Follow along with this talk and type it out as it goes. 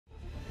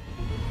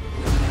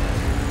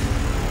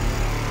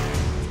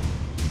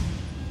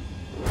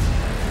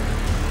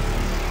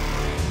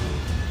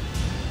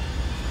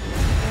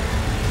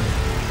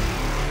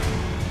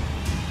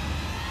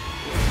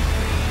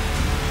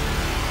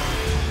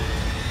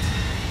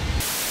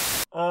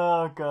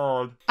Oh,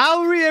 God.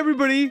 Howdy,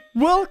 everybody.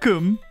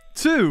 Welcome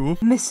to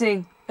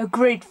Missing, a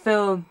great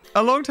film.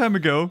 A long time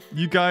ago,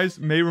 you guys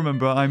may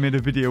remember I made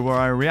a video where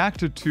I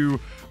reacted to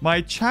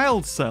my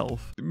child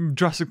self,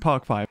 Jurassic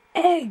Park 5.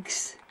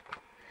 Eggs.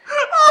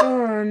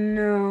 Oh,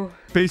 no.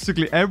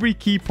 Basically, every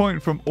key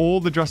point from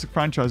all the Jurassic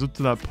franchise up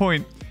to that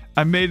point,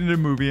 I made in a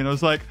movie, and I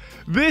was like,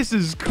 this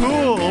is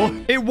cool.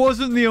 It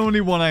wasn't the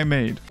only one I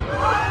made.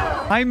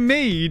 I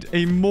made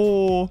a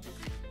more,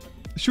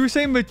 should we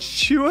say,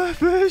 mature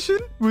version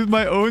with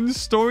my own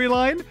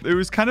storyline. It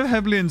was kind of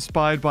heavily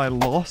inspired by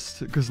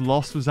Lost, because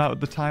Lost was out at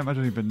the time. I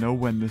don't even know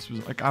when this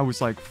was. Like, I was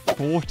like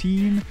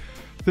 13,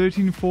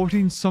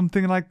 14,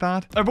 something like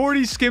that. I've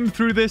already skimmed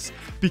through this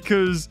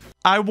because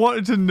I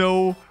wanted to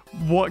know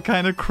what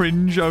kind of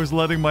cringe I was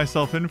letting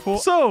myself in for.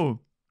 So,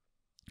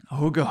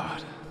 oh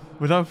God,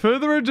 without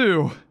further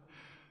ado,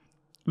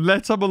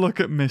 let's have a look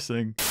at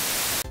Missing.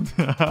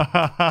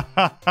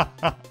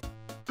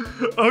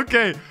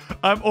 Okay,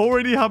 I'm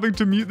already having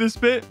to mute this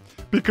bit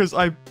because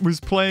I was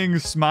playing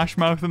Smash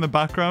Mouth in the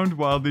background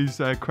while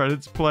these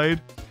credits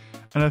played.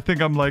 And I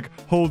think I'm like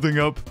holding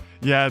up.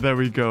 Yeah, there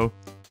we go.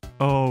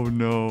 Oh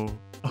no.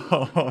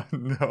 Oh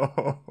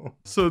no.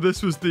 So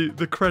this was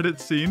the credit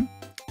scene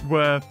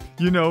where,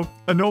 you know,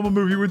 a normal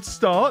movie would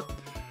start.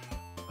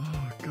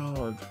 Oh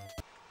God.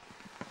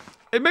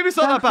 Maybe it's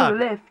not that bad.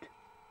 Lift.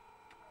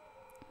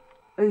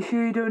 Are you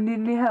sure you don't need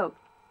any help?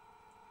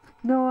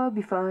 No, I'll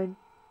be fine.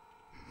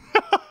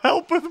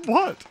 Help with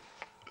what?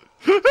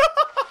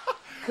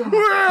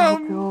 I'll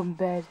go in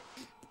bed.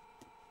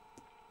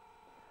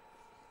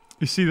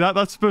 You see that?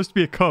 That's supposed to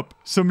be a cup.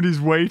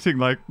 Somebody's waiting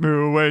like,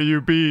 oh, where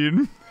you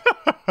been?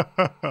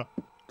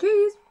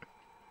 Jeez.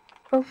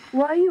 Oh,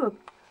 why are you up?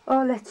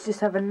 Oh, let's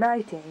just have a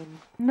night in.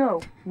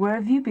 No, where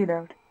have you been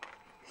out?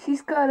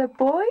 She's got a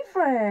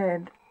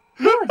boyfriend.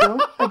 No, I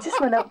don't. I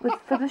just went out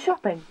for the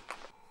shopping.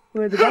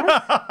 Where are the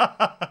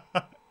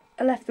bags?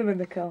 I left them in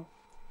the car.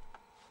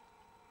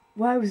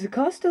 Why was the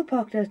car still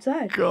parked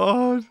outside?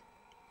 God.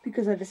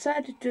 Because I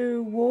decided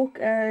to walk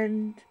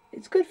and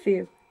it's good for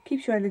you.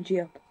 Keeps your energy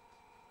up.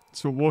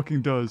 That's what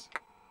walking does.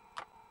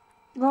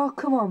 Oh,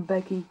 come on,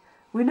 Becky.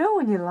 We know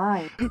when you're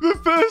lying.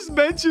 The first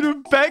mention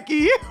of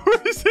Becky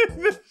was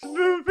in this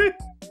movie.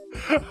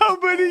 How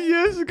many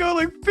years ago?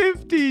 Like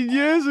 15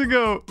 years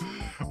ago.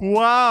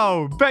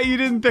 Wow. Bet you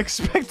didn't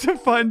expect to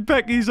find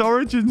Becky's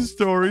origin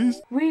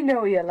stories. We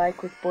know what you're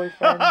like with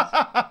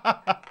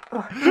boyfriends.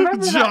 Oh,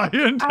 remember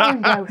Giant that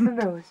eyebrows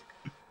and those?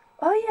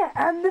 Oh yeah,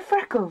 and the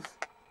freckles.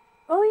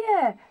 Oh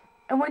yeah,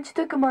 and when she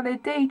took him on a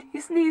date,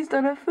 he sneezed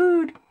on her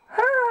food.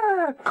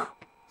 Ha!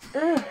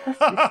 Ugh, that's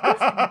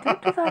disgusting.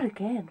 Don't do that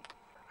again.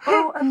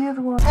 Oh, and the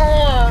other one.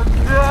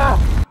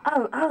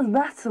 Oh,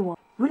 that's the one.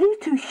 Will you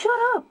two shut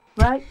up?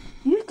 Right?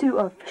 You two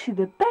are officially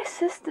the best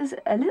sisters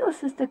a little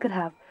sister could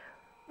have.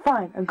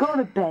 Fine, I'm going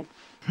to bed.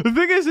 The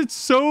thing is, it's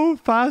so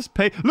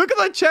fast-paced. Look at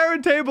that chair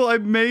and table. I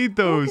made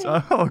those.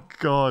 Okay. Oh,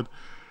 God.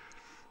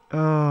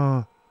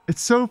 Oh,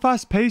 it's so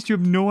fast-paced. You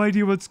have no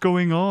idea what's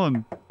going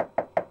on.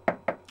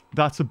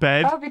 That's a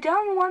bed. I'll be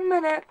down in 1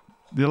 minute.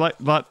 You're like,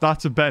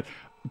 that's a bed.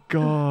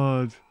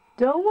 God.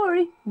 Don't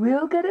worry.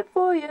 We'll get it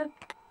for you.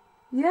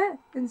 Yeah,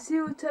 and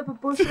see what type of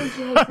boyfriend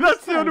you have.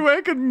 That's the only way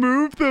I could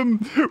move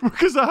them.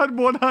 Because I had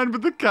one hand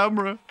with the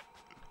camera.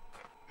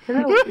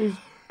 Hello, is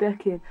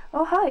Becky.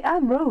 Oh, hi,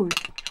 I'm Rose.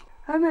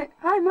 Hi,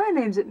 my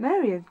name's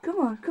Marion. Come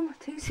on,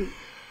 take a seat.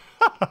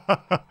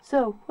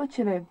 So, what's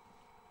your name?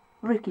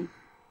 Ricky.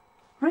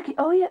 Ricky,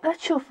 oh yeah,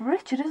 that's short for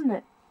Richard, isn't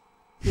it?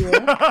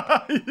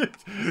 Yeah.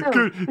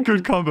 So,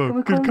 good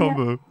combo, good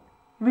combo. Yet?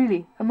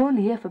 Really, I'm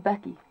only here for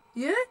Becky.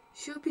 Yeah,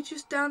 she'll be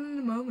just down in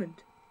a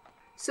moment.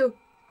 So,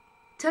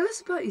 tell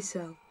us about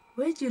yourself.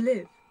 Where do you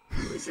live?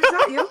 Is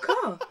that your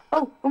car?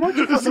 Oh, and what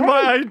you got? This is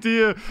my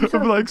idea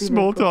of like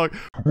small talk.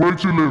 Where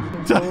do you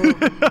live?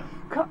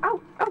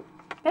 Ow,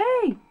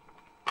 hey!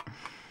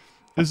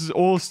 This is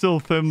all still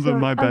filmed in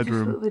my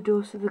bedroom. I just the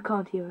door so they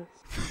can't hear us.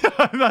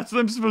 That's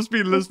them supposed to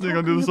be listening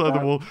on the other side of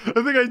the wall. I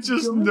think I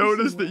just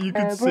noticed that you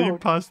could see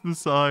past the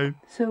side.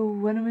 So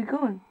when are we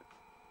going?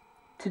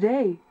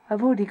 Today.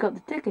 I've already got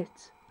the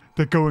tickets.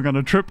 They're going on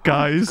a trip,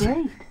 guys. Oh,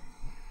 great.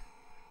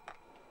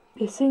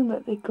 They're saying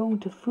that they're going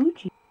to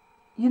Fuji.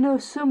 You know,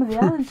 some of the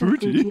islands of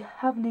Fuji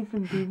haven't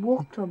even been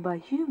walked on by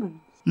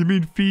humans. You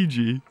mean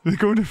Fiji? They're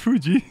going to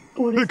Fuji?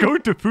 They're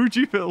going to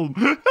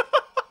Fujifilm.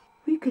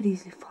 We could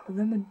easily follow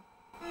them and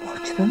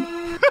watch them.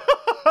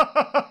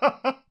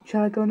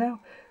 Shall I go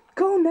now?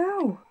 Go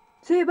now!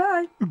 Say you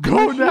bye!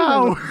 Go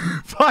now!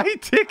 Buy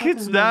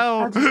tickets now!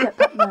 I'll just get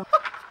back now.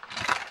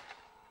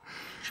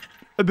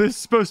 This is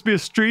supposed to be a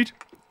street,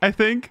 I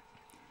think.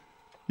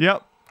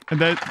 Yep. And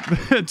then,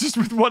 just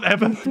with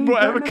whatever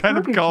kind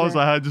of cars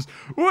I had, just,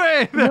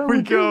 wait, there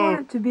we go. We want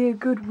it to be a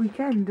good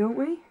weekend, don't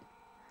we?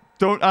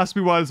 Don't ask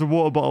me why there's a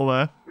water bottle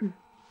there.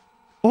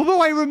 Although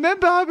I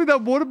remember having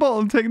that water bottle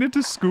and taking it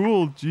to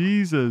school.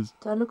 Jesus.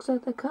 That looks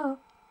like the car.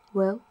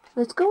 Well,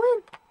 let's go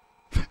in.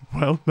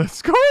 Well,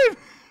 let's go in.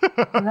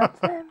 Well, that's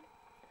them.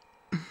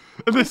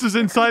 And this is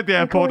inside the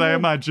airport, I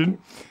imagine.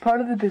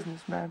 Part of the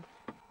business, man.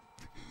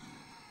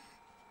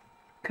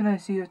 Can I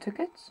see your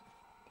tickets?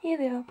 Here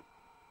they are.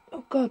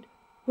 Oh God,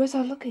 where's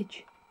our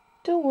luggage?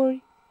 Don't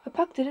worry, I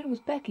packed it in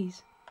with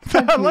Becky's.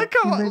 I like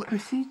how... You may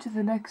proceed to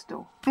the next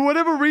door. For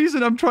whatever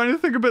reason, I'm trying to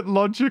think a bit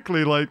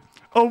logically, like...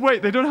 Oh,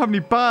 wait, they don't have any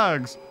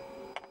bags.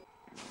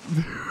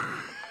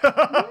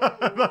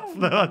 that's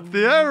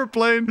the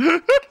airplane.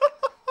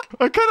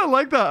 I kind of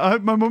like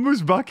that. My mum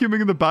was vacuuming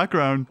in the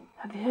background.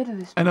 Have you heard of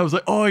this? And I was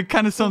like, oh, it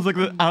kind of sounds like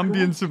the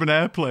ambience of an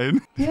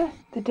airplane. Yeah,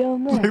 they're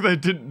down there. Like they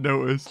didn't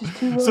notice.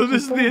 So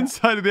this is the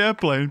inside of the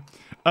airplane.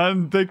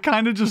 And they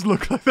kind of just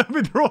look like that. I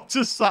mean, they're all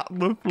just sat on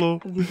the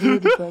floor. Have you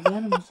heard about the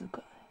animals have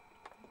got?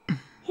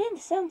 Yeah, they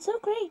sound so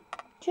great.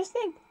 Just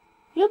think,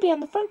 you'll be on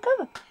the front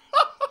cover.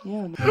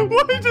 Yeah. No.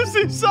 Why does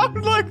he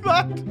sound like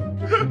that?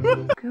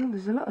 Girl,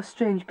 there's a lot of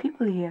strange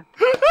people here.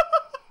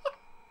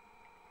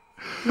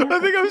 Yeah, I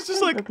think I was just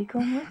like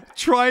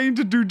trying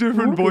to do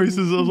different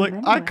voices. I was like,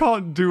 I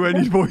can't do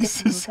any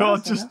voices, so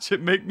I'll just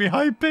make me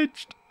high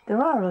pitched.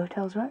 There are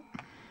hotels, right?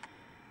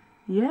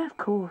 Yeah, of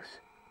course.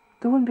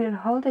 There wouldn't be a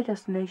holiday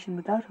destination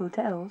without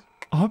hotels.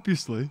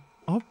 Obviously.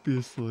 Then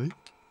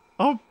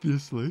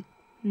these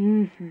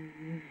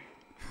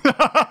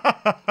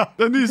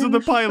are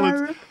the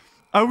pilots.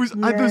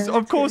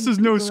 Of course there's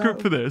no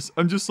script for this.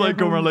 I'm just like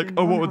going around like,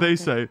 oh, what would they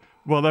say?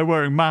 Well, they're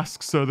wearing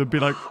masks, so they'd be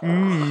like,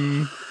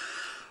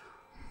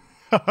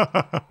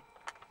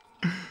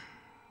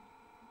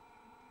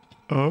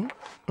 Oh,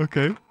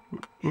 okay.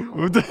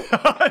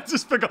 I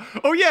just forgot.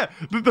 Oh yeah,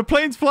 the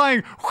plane's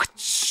flying.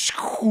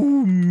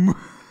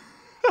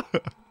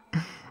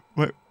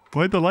 Wait,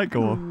 why'd the light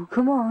go off? Oh,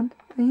 come on,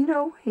 are you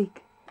not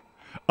awake?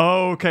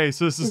 Oh, okay,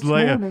 so this is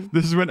later. Morning.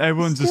 This is when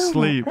everyone's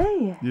asleep. Not there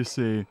yet. You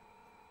see.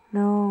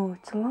 No,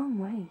 it's a long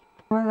way.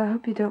 Well, I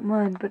hope you don't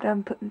mind, but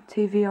I'm putting the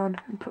TV on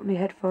and putting my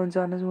headphones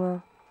on as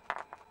well.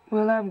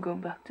 Well, I'm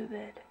going back to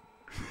bed.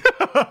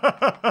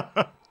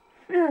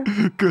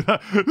 Good.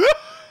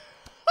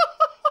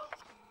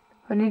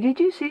 Honey,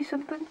 did you see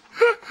something?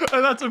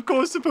 And that's of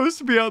course supposed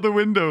to be out the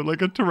window,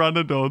 like a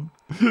pteranodon.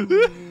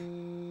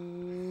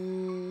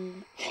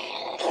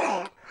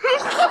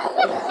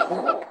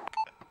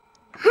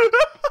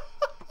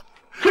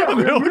 And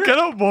they all get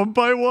up one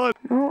by one.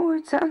 Oh,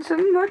 it sounds so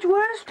much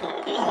worse.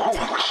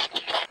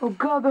 Oh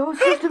God, the whole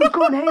system's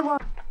gone haywire.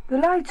 The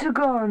lights are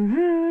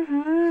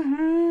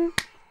gone.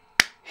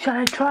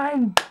 Shall I try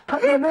and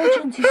put the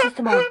emergency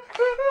system on?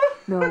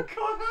 No, it's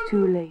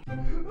too late.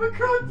 I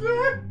can't do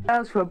it.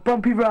 That's for a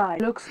bumpy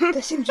ride. Looks,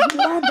 there seems to be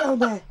land down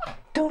there.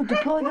 Don't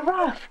deploy the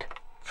raft.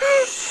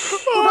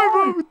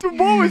 Oh,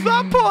 what was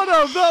that part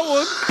of? That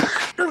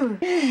one?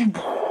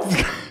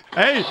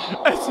 Hey,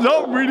 it's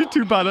not really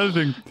too bad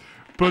editing.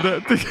 But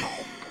has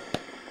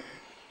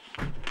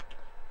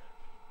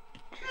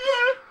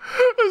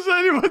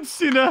anyone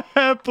seen a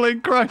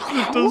airplane crash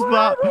that does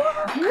that?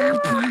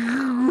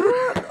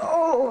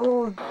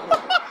 Oh.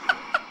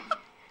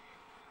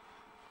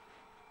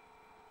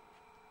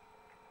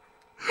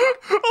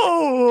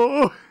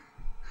 Oh.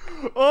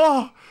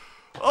 Oh.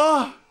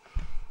 Oh.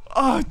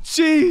 Oh,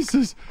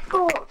 Jesus.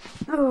 Oh.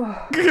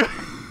 Oh.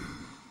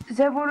 Is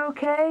everyone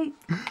okay?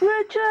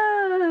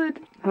 Richard!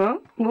 Huh?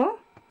 What?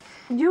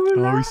 You're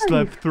alive. Oh, he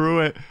slept through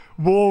it.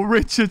 Whoa,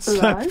 Richard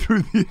slept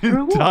through the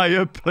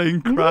entire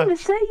plane crash. You didn't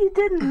say you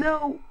didn't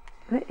know.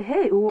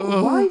 Hey,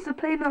 why is the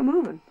plane not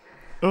moving?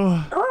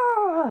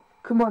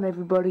 Come on,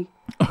 everybody.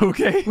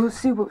 Okay. We'll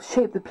see what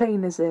shape the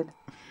plane is in.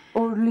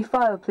 Orderly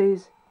file,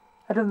 please.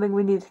 I don't think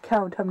we need to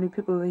count how many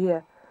people are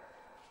here.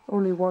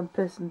 Only one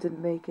person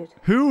didn't make it.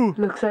 Who?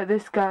 Looks like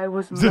this guy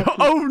wasn't lucky.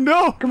 Oh,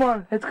 no. Come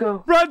on, let's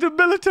go. Random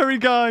military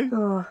guy.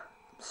 Oh,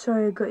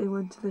 sorry I got you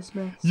into this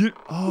mess.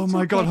 Oh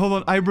my God, hold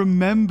on. I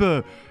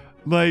remember,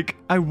 like,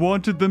 I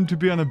wanted them to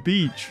be on a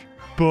beach,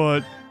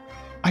 but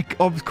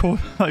of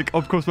course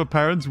my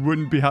parents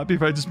wouldn't be happy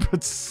if I just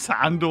put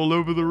sand all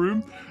over the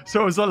room.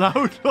 So I was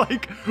allowed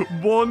like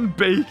one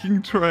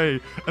baking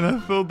tray, and I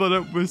filled that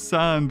up with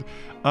sand.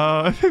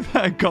 I think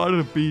that I got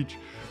at a beach.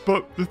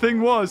 But the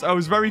thing was, I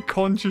was very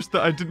conscious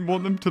that I didn't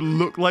want them to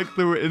look like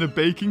they were in a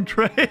baking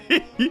tray.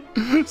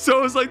 So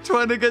I was like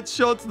trying to get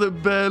shots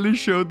that barely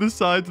showed the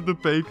sides of the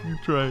baking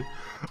tray.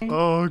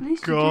 Oh, at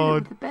least God. You did it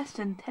with the best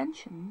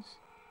intentions.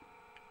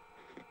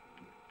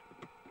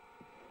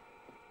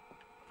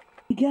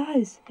 Hey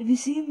guys, have you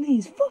seen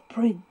these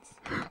footprints?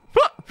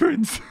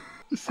 Footprints?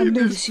 I've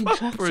never seen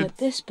tracks like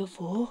this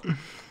before.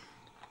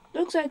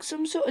 Looks like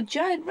some sort of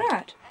giant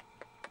rat.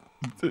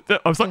 I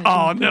was like,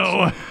 oh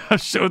no, I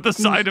showed the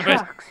side of it.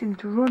 These tracks seem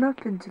to run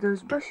up into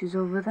those bushes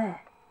over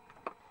there.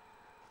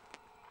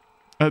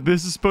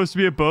 This is supposed to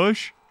be a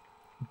bush,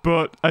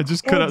 but I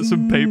just cut out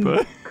some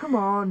paper. Come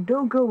on,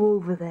 don't go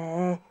over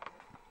there.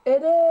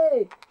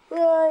 Eddie,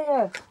 where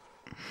are you?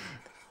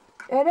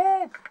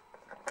 Eddie?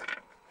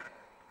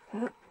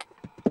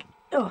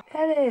 Oh,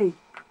 Eddie.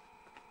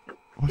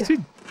 What's he?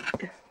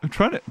 I'm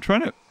trying to.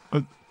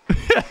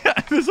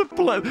 There's a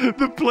plane.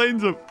 The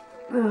plane's up.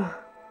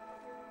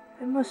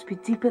 It must be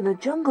deep in the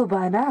jungle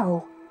by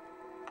now.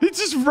 He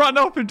just ran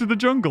up into the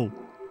jungle.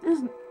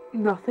 There's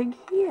nothing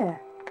here.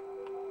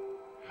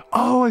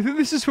 Oh, I think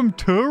this is from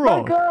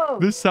Turok. Michael!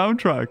 This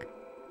soundtrack.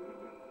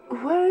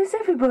 Where is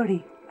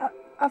everybody?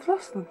 I've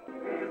lost them.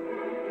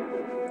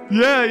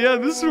 Yeah,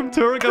 this is from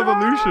Turok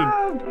Evolution.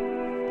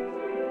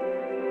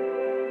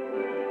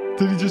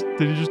 Did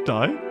he just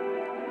die?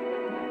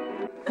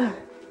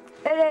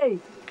 Hey!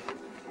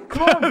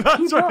 Come on, That's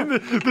keep right.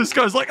 up. This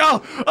guy's like,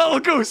 oh, I'll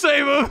go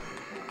save him.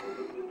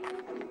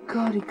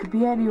 God, he could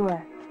be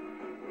anywhere.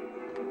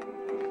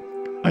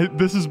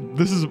 This is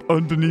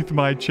underneath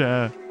my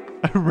chair.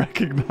 I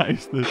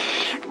recognize this.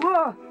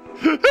 Whoa!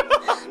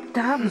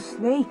 Damn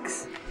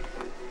snakes.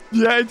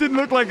 Yeah, it didn't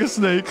look like a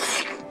snake.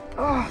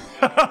 Oh.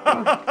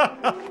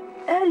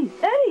 Eddie!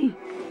 Eddie!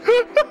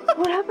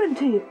 What happened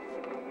to you?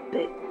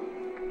 Big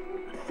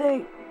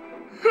thing.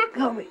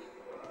 Come on.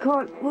 Come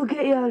on, we'll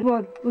get you out. Come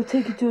on, we'll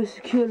take you to a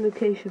secure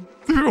location.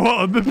 What,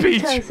 on the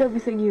beach? Tell us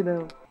everything you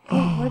know.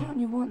 Why don't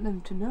you want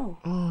them to know?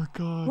 Oh,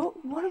 God.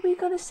 What are we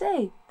gonna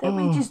say? That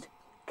we just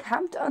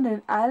camped on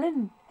an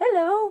island?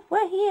 Hello,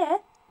 we're here.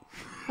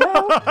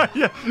 Well,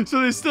 Yeah, so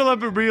they still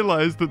haven't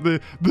realized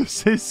that the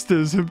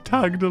sisters have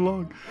tagged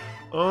along.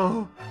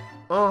 Oh,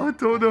 I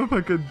don't know if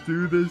I can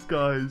do this,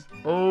 guys.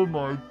 Oh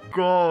my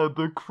God,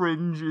 the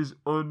cringe is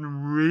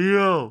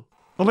unreal.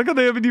 I like how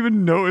they haven't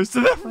even noticed.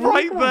 They're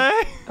right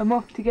there. I'm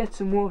off to get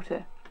some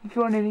water. If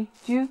you want any,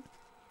 do you?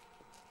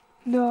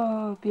 No,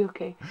 I'll be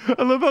okay.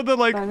 I love how they're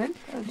like, Fine then,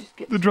 I'll just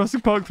get the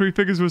Jurassic Park 3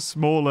 figures were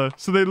smaller,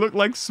 so they look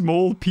like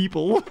small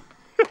people.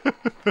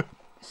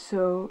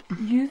 So,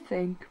 you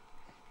think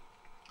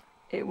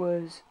it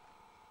was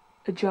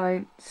a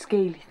giant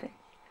scaly thing?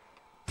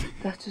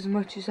 That's as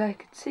much as I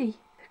could see.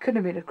 It couldn't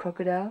have been a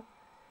crocodile.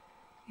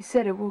 You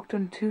said it walked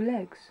on 2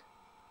 legs.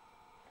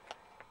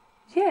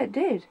 Yeah, it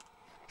did.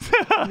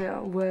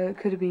 No, well, it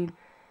could have been...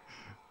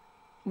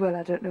 Well,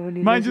 I don't know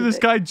any. Mind you, this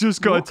guy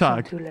just got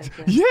attacked.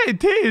 Yeah, it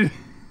did.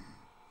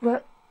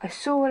 Well, I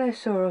saw what I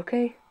saw,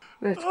 okay?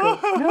 Let's go.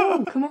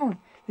 No, come on.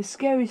 The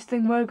scariest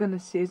thing we're going to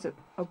see is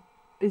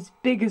as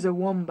big as a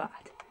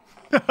wombat.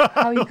 How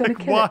are you going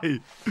to kill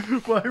it?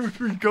 Why would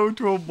we go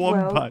to a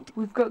wombat? Well,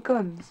 we've got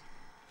guns.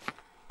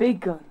 Big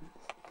guns.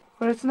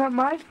 Well, it's not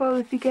my fault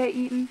if you get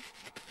eaten.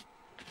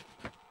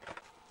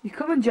 You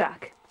coming,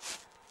 Jack?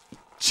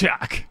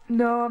 Jack.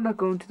 No, I'm not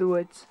going to the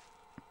woods.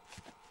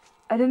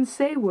 I didn't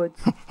say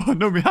woods. Oh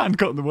no, my hand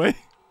got in the way.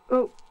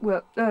 Oh,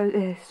 well,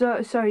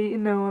 sorry,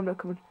 no, I'm not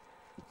coming.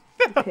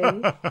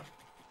 Okay.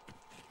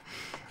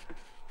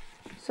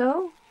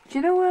 So, do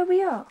you know where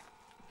we are?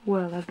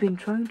 Well, I've been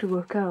trying to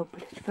work out,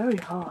 but it's very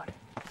hard.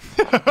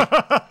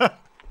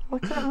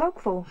 What's that log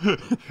for?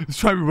 It's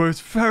trying to work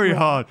very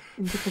hard.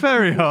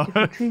 Very hard.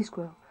 Different trees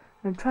grow,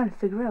 and I'm trying to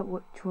figure out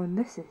which one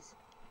this is.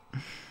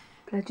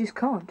 But I just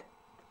can't.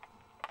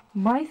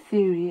 My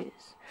theory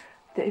is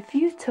that if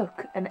you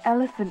took an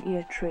elephant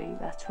ear tree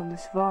that's from the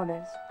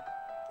savannas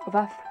of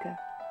Africa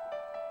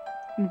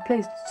and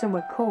placed it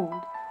somewhere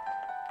cold,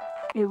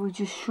 it would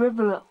just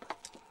shrivel up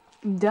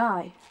and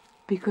die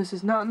because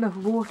there's not enough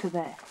water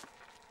there,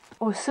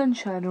 or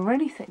sunshine or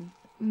anything.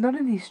 None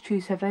of these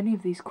trees have any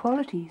of these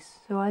qualities,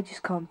 so I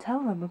just can't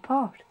tell them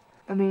apart.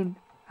 I mean,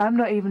 I'm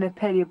not even a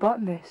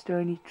paleobotanist or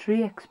any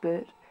tree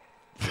expert.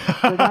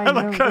 But I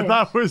know Look at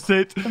that was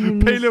it. I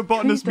mean,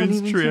 Paleobotanist these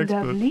trees means tree don't even seem to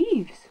have expert.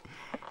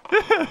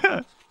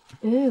 leaves.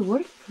 Ew,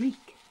 what a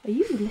freak. Are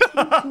you listening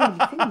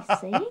to anything he's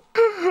saying?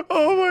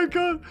 Oh my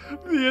God.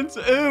 The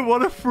answer. Ew,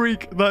 what a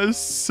freak. That is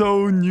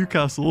so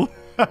Newcastle.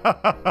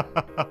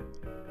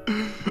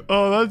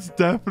 Oh, that's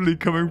definitely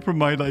coming from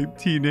my like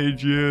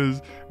teenage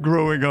years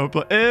growing up.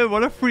 Like,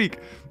 what a freak.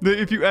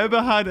 If you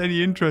ever had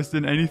any interest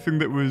in anything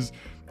that was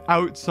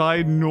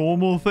outside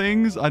normal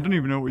things, I don't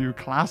even know what you would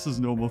class as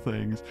normal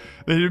things,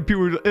 then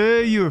people would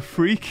you're a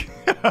freak.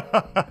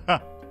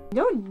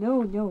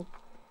 No.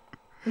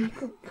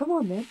 Come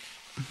on then.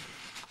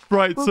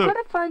 Right, We're so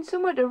gonna find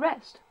somewhere to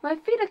rest. My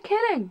feet are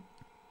killing.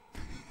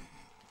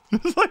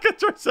 there's like a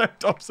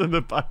Triceratops in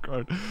the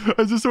background.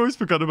 I just always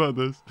forgot about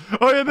this.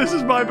 Oh yeah, this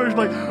is my version.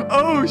 Like,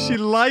 oh, she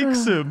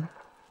likes him.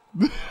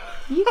 You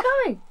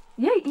coming?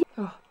 Yeah.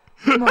 Oh,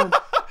 come on.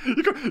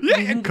 You go, yeah,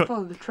 We need to cut.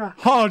 follow the track.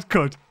 Hard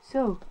cut.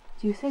 So,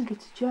 do you think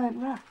it's a giant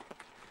rat?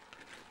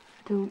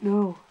 I don't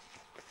know.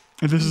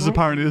 And this is Right.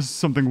 apparently this is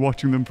something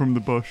watching them from the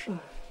bush.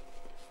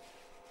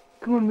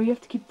 Come on, we have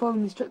to keep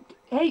following this track.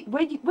 Hey,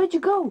 where'd you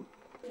go?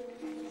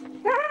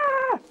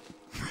 Ah!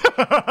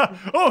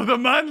 Oh, the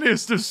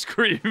manliest of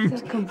screams. Where'd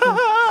that come from?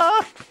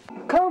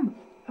 Come,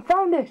 I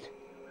found it.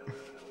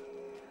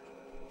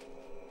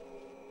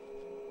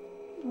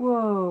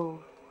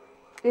 Whoa,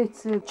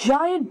 it's a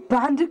giant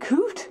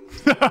bandicoot.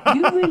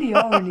 You really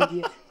are an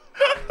idiot.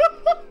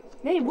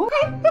 Hey, what?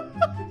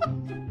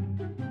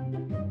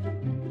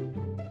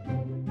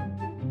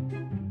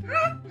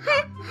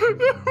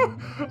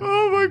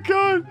 Oh my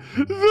God,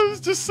 that was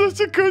just such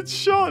a good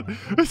shot.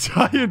 A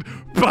giant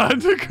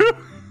bandicoot.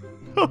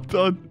 Hold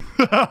on.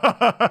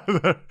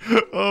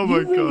 Oh my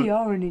You really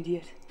God. are an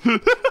idiot.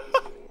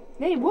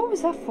 Hey, what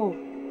was that for?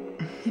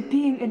 You're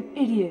being an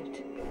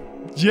idiot.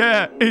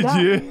 Yeah,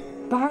 idiot.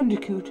 That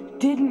bandicoot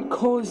didn't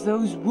cause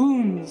those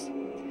wounds.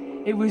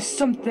 It was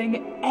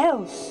something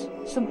else.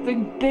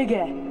 Something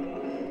bigger.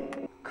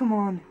 Come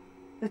on.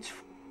 Let's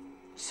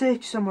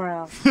search somewhere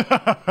else.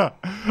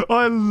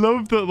 I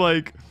love that,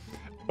 like,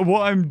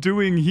 what I'm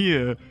doing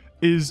here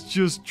is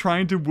just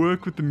trying to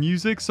work with the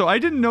music. So I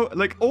didn't know,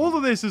 like, all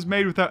of this is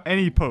made without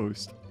any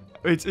post.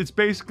 It's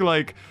basically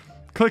like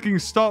clicking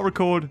start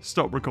record,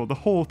 stop record, the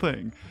whole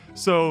thing.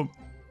 So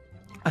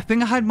I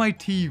think I had my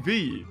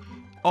TV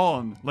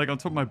on, like, on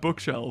top of my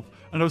bookshelf,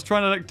 and I was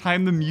trying to, like,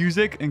 time the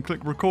music and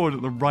click record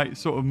at the right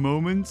sort of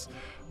moments.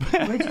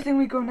 Where do you think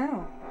we go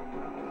now?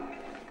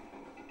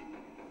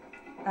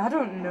 I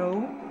don't know.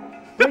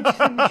 Where do you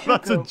think we should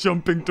That's go? a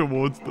jumping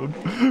towards them.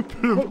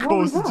 But of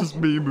course it's just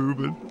me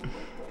moving.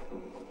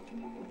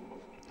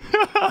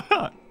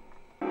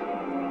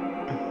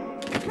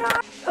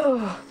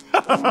 Oh.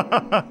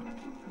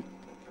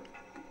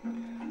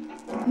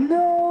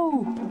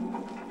 No!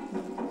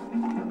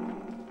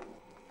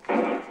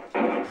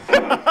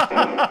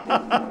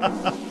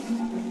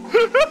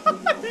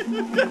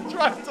 You get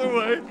dragged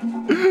away.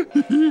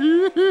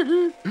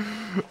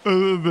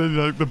 And then,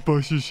 like, the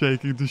bush is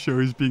shaking to show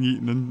he's being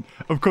eaten, and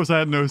of course I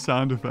had no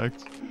sound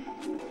effects.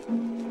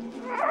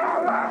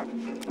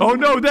 Oh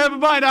no, never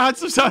mind, I had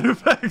some sound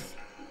effects.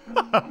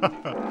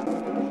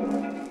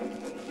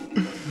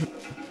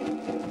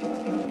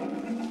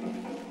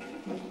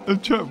 I'm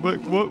trying,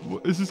 like, what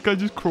is this guy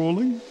just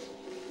crawling?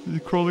 Is he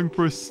crawling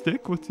for a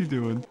stick? What's he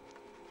doing?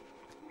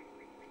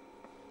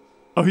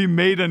 Oh, he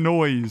made a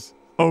noise.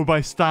 Oh,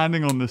 by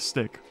standing on the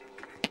stick.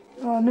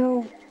 Oh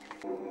no.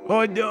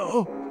 Oh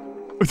no.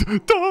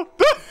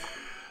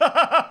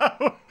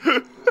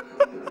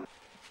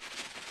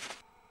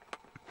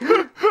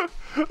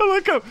 I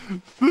like how,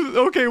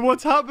 okay,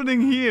 what's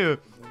happening here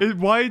is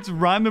why it's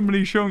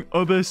randomly showing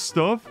other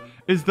stuff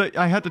is that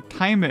I had to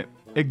time it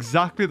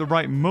exactly at the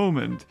right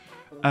moment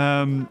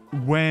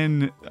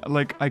when,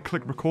 like, I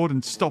click record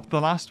and stop the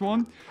last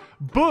one.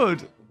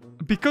 But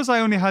because I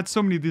only had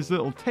so many of these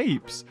little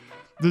tapes,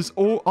 there's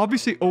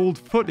obviously old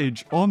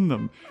footage on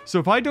them. So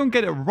if I don't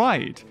get it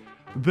right,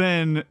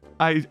 then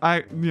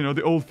I you know,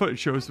 the old footage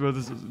shows where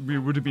there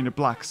would have been a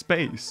black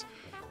space.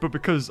 But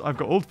because I've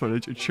got old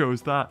footage, it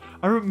shows that.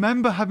 I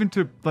remember having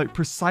to, like,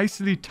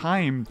 precisely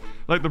time,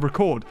 like, the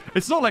record.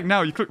 It's not like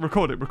now you click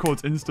record, it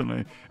records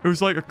instantly. It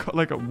was like a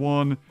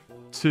 1,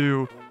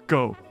 2,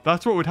 go.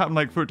 That's what would happen,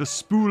 like, for it to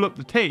spool up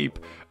the tape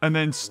and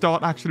then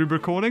start actually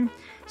recording.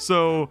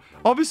 So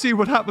obviously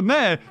what happened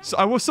there,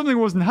 so something I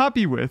wasn't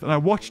happy with, and I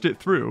watched it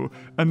through,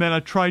 and then I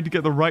tried to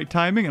get the right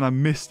timing, and I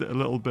missed it a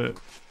little bit.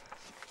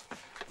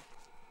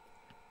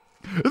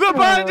 The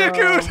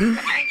bandicoot!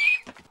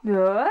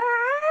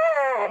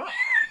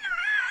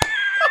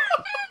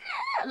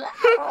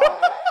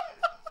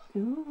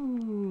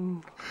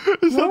 Ooh.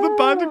 Is that the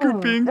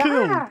bandicoot being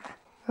killed?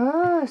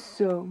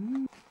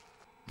 Awesome.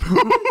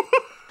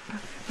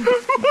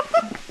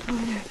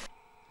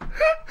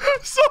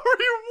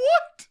 Sorry,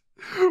 what?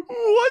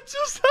 What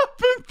just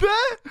happened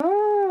there?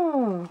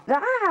 Oh,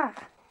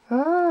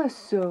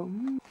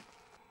 awesome.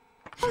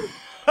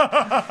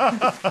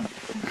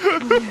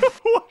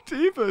 What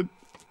even?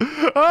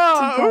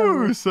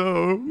 Ooh,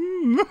 so.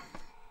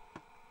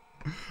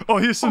 Oh,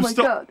 here's some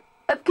stuff. Oh my god,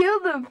 I've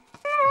killed them.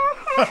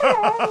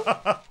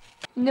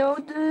 No,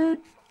 dude.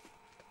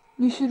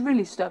 You should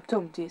really stop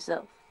talking to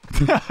yourself.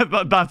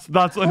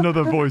 that's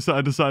another voice that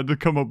I decided to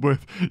come up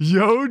with.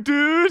 Yo,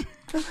 dude.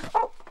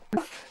 Oh,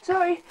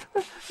 sorry.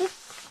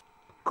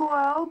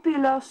 Quoi,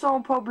 Bila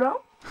sans problème?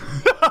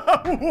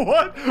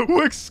 What?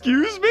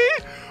 Excuse me?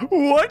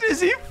 What? Is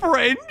he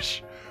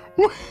French?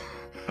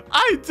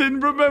 I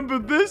didn't remember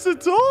this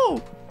at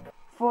all.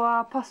 For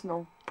our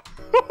personal.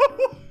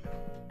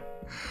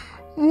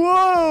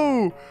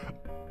 Whoa!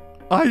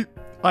 I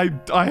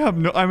have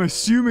no, I'm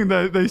assuming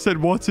that they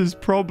said what's his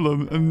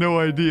problem and no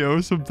idea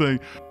or something.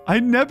 I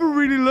never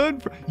really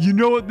learned. You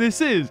know what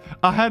this is?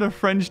 I had a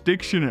French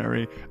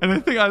dictionary, and I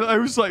think I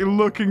was, like,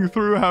 looking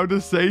through how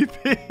to say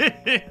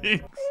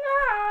things.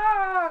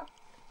 Ah!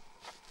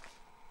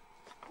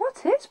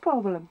 What's his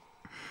problem?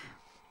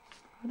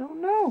 I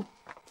don't know.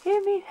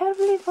 Hear me,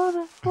 Heavenly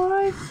Father, for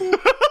I sin.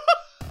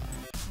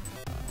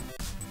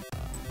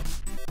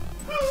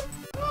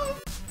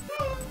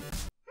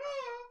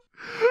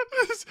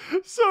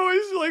 So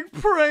he's, like,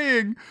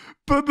 praying,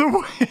 but the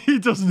way he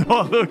does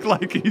not look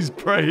like he's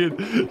praying.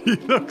 He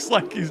looks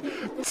like he's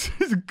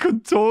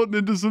contorting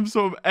into some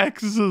sort of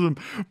exorcism.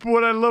 But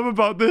what I love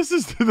about this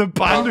is the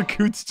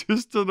bandicoot's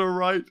just to the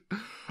right.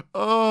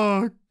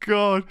 Oh,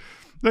 God.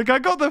 Like, I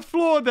got the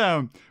floor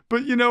down,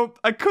 but, you know,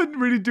 I couldn't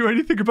really do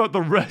anything about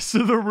the rest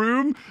of the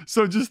room.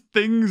 So just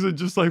things are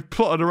just, like,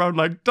 plotted around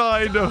like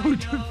Dino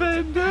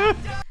Defender.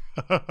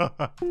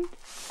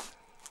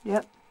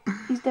 Yep.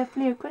 He's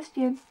definitely a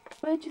Christian.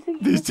 Where do you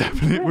think He's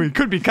definitely, well, he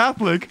could be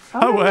Catholic.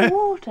 Oh,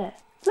 water.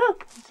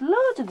 Look, there's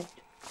loads of it.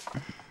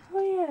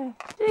 Oh yeah.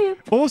 Do you?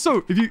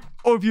 Also,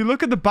 if you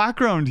look at the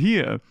background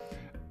here,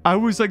 I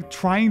was, like,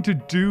 trying to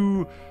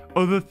do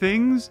other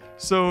things.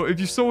 So if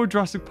you saw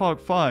Jurassic Park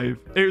 5,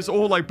 it was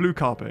all like blue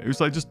carpet. It was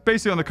like just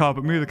basically on the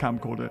carpet, me with the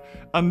camcorder.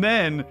 And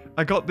then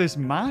I got this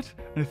mat,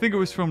 and I think it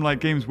was from like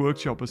Games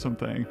Workshop or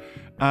something.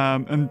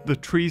 And the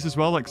trees as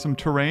well, like some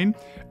terrain.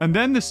 And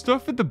then the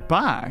stuff at the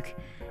back,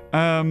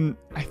 I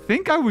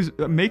think I was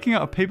making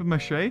out of paper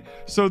mache.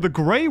 So the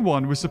gray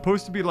one was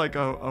supposed to be like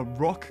a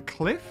rock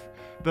cliff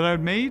that I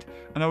had made,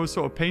 and I was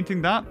sort of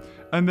painting that.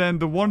 And then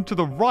the one to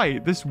the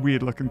right, this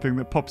weird looking thing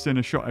that pops in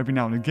a shot every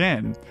now and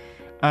again,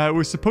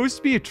 was supposed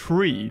to be a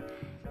tree,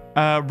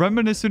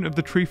 reminiscent of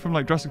the tree from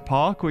like Jurassic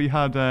Park, where you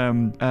had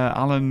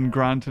Alan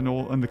Grant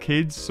and the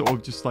kids sort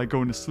of just like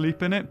going to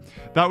sleep in it.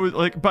 That was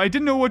like, but I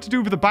didn't know what to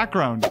do with the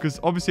background, because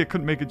obviously I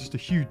couldn't make it just a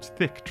huge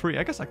thick tree.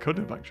 I guess I could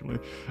have actually.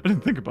 I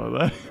didn't think about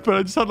that, but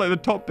I just had like the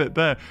top bit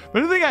there. But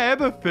I don't think I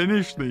ever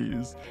finished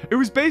these. It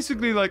was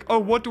basically like, oh,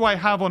 what do I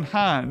have on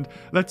hand?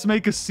 Let's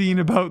make a scene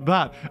about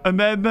that. And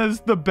then there's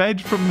the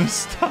bed from the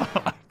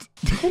start.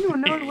 Does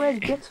anyone know where to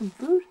get some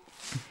food?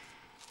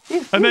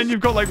 And then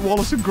you've got like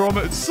Wallace and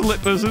Gromit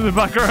slippers in the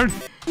background.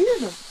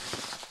 Yeah.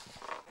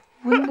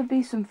 Wouldn't there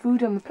be some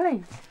food on the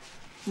plane?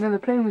 No, the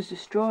plane was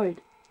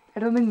destroyed.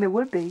 I don't think there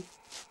would be.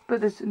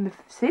 But there's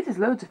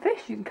loads of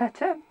fish. You can catch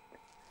them.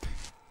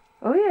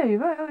 Oh yeah, you're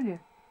right, aren't you?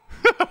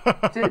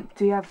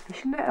 do you have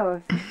fish in there or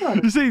a fish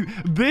rod? You see,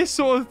 this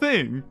sort of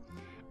thing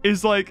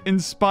is like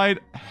inspired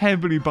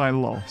heavily by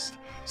Lost.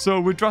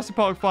 So with Jurassic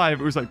Park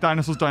 5, it was like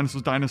dinosaurs,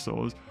 dinosaurs,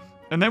 dinosaurs.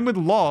 And then with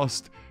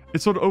Lost,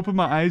 it sort of opened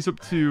my eyes up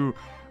to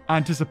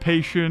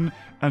anticipation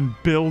and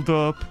build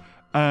up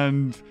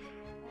and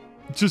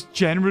just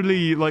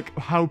generally like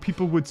how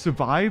people would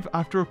survive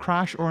after a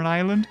crash or an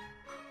island,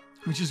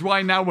 which is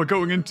why now we're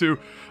going into,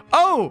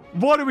 oh,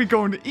 what are we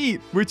going to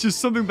eat, which is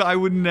something that I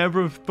would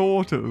never have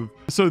thought of.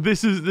 So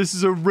this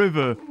is a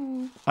river.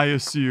 I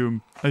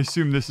assume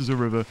this is a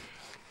river,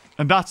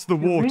 and that's the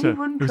water.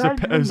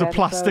 It was a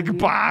plastic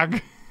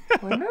bag.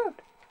 Why not?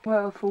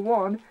 Well, for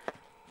one,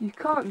 you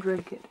can't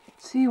drink it.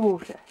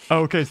 Seawater.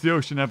 Oh, okay, it's the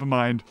ocean, never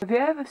mind. Have you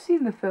ever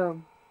seen the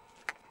film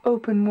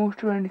Open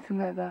Water or anything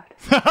like that?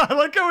 I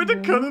like how I had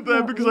to cut it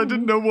there because I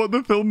didn't know what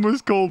the film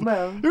was called.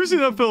 Well, you ever seen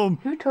that film?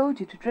 Who told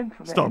you to drink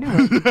from Stop.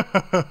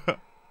 it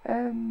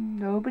anyway?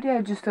 Nobody.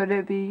 I just thought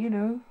it'd be, you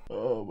know.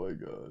 Oh my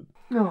god.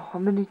 No,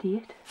 I'm an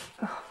idiot.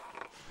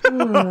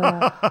 I'm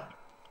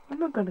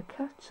not gonna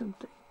catch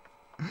something.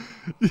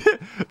 Yeah,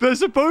 they're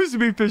supposed to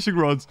be fishing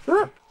rods.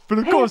 But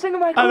of course, I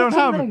don't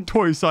have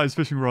toy-sized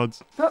fishing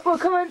rods. Oh, well,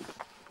 come on.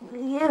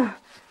 Yeah.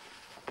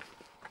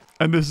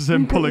 And this is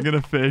him pulling in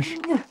a fish.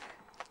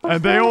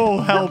 And they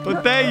all help.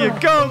 And there you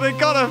go. They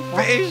got a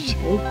fish.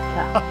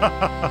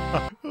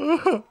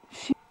 The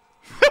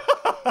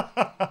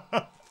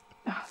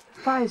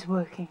fire's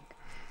working.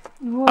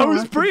 Whoa, I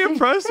was pretty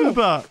impressed with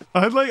that.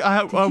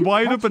 I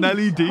wired up an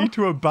LED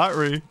to a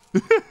battery.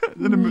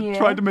 And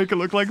tried to make it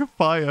look like a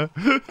fire.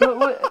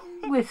 But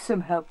with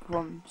some help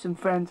from some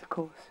friends, of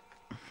course.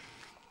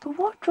 But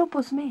what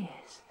troubles me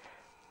is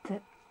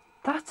that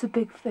that's a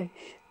big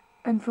fish,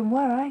 and from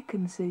where I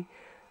can see,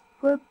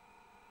 we're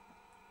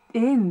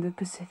in the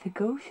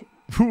Pacific Ocean.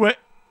 We're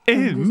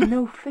in? And there's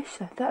no fish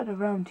like that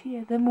around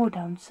here. They're more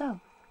down south.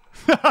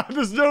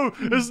 there's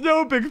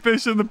no big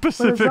fish in the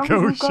Pacific Ocean. As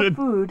long as Ocean. We've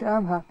got food,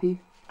 I'm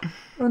happy.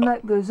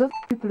 Unlike those other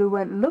people who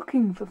went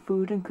looking for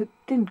food and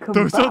didn't come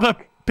back. Those other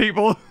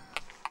people.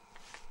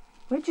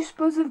 Where do you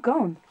suppose they've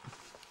gone?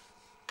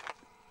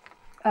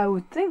 I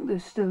would think they're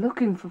still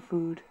looking for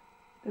food.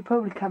 They're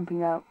probably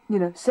camping out, you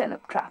know, setting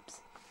up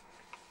traps.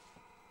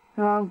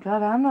 Oh, I'm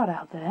glad I'm not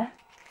out there.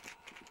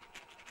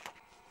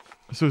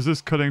 So is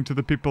this cutting to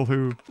the people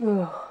who...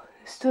 Oh,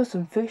 there's still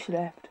some fish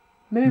left.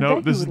 Maybe no,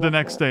 Becky this is would the like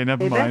next that. day,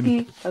 never hey, mind.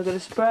 Becky, I've got a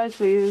surprise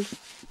for you.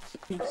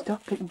 You can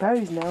stop picking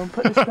berries now and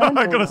put this blindfold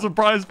I got a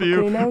surprise for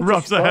you. now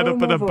Wraps just her head follow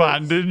up in my a voice.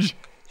 bandage.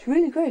 It's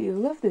really great, you'll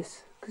love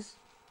this. Because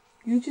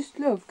you just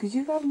love, because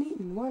you haven't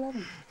eaten. Why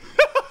haven't you?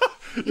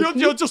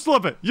 You'll just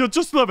love it. You'll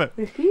just love it.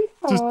 Ricky?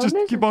 Just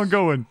keep on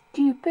going.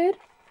 Stupid.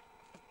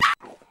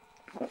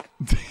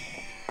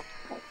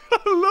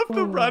 I love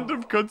the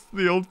random cuts to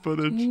the old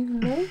footage. You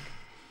like?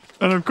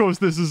 And of course,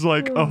 this is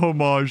like a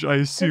homage, I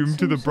assume,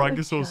 to the some sort of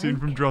Brachiosaur scene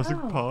from giant Jurassic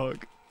cow.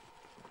 Park.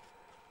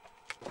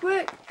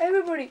 Quick,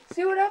 everybody,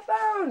 see what I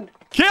found!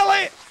 Kill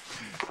it!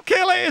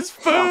 Kill it! It's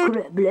food!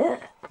 Chocolate bleh.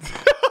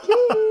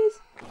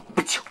 Cheese!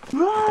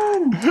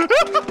 Run!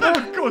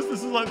 Of course,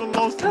 this is like the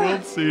Lost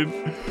World scene,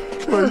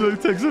 where he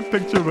takes a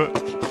picture of it,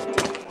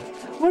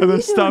 What and are a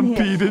you doing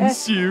stampede here?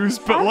 ensues.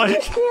 But I'm like,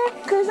 just here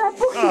because I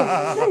booked it.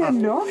 No, you're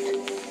not.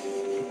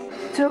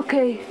 It's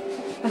okay.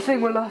 I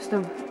think we lost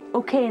him.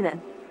 Okay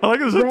then. I like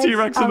there's a Where's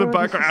T-Rex in the our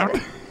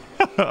background.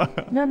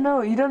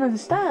 No, you don't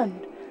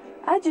understand.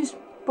 I just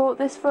bought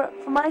this for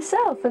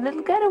myself, a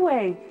little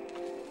getaway.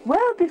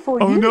 Well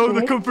before Oh you no, the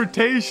did.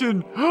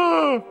 confrontation!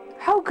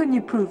 How can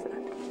you prove that?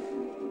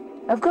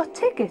 I've got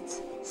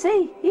tickets.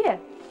 See, here.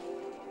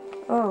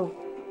 Oh,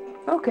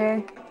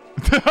 okay.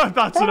 That's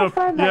Better enough.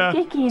 find that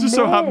Yeah, geeky just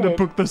so happened to nerd.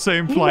 book the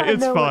same He flight. might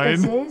It's know what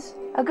fine. this is.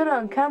 I got it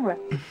on camera.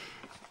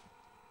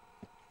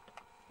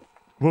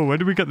 Whoa, where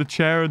did we get the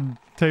chair and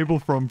table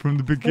from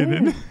the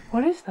beginning? Ew,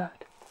 what is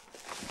that?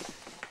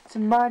 It's a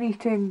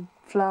man-eating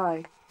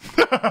fly.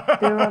 They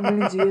were around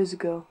millions of years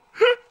ago.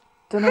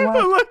 Don't know I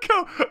why. like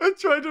how I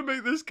tried to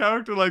make this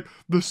character like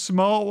the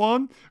smart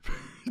one.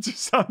 It just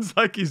sounds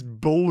like he's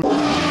bull.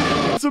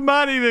 It's a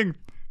man-eating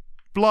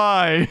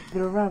fly.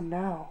 They're around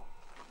now.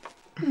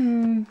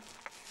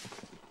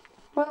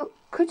 Well,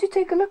 could you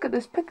take a look at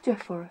this picture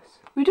for us?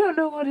 We don't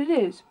know what it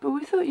is, but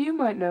we thought you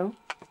might know.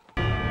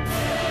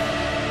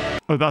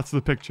 Oh, that's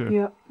the picture.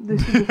 Yeah,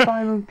 this is the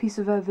final piece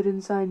of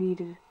evidence I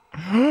needed.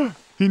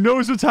 He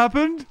knows what's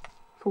happened?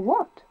 For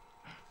what?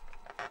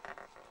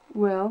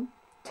 Well,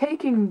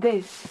 taking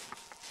this.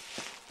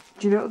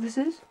 Do you know what this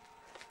is?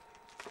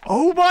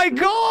 Oh my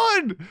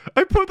god!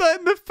 I put that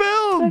in the It's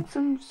film! like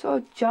some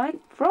sort of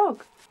giant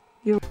frog.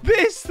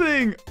 This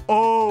thing!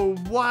 Oh,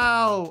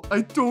 wow!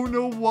 I don't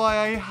know why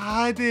I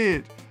had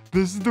it.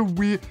 This is the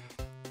weird...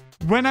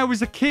 When I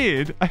was a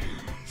kid...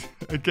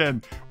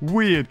 Again,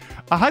 weird.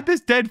 I had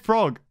this dead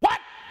frog. What?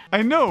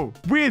 I know.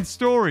 Weird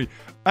story.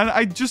 And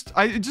I just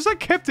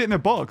kept it in a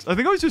box. I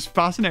think I was just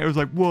fascinated. I was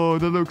like, whoa,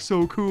 that looks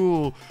so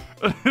cool.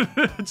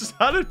 I just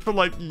had it for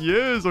like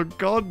years or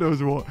God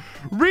knows what.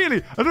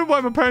 Really? I don't know why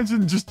my parents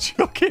didn't just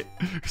chuck it.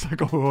 It's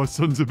like, oh, our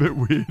son's a bit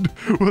weird.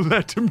 We'll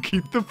let him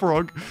keep the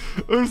frog.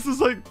 It was just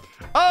like,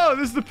 oh,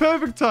 this is the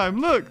perfect time.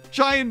 Look,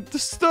 giant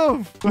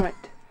stuff. Right.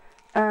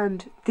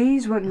 And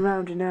these went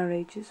around in our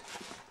ages.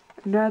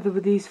 Neither were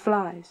these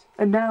flies.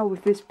 And now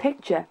with this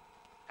picture,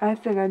 I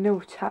think I know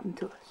what's happened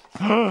to us.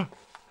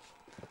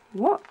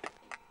 What?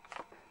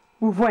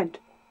 We went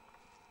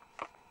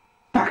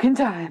back in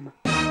time.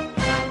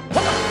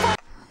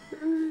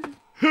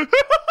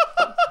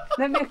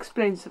 Let me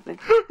explain something.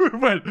 We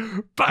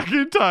went back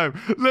in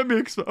time. Let me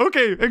explain.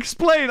 Okay,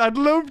 explain. I'd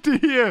love to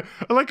hear.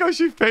 I like how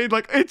she feigned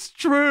like it's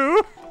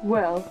true.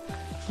 Well,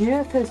 the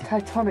Earth has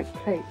tectonic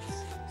plates.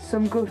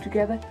 Some go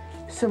together,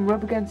 some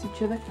rub against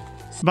each other.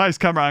 Nice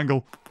camera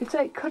angle. It's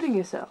like cutting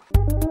yourself.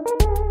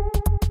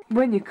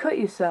 When you cut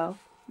yourself,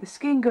 the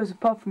skin goes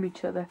apart from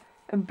each other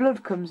and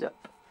blood comes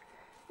up.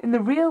 In the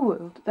real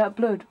world, that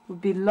blood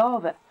would be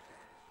lava,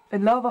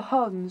 and lava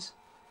hardens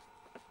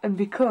and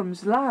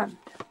becomes land.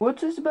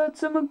 What's this about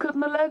someone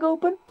cutting a leg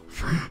open?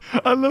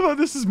 I love how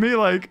this is me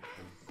like,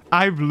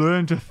 I've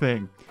learned a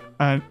thing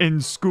and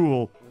in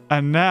school,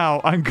 and now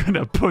I'm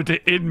gonna put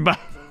it in my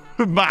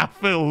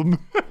film.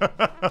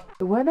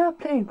 When our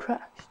plane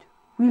crashed,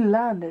 we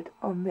landed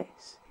on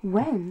this.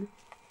 When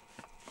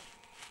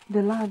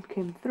the land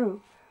came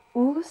through,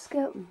 all the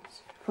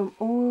skeletons from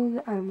all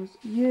the animals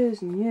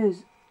years and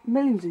years,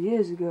 millions of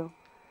years ago,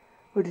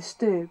 were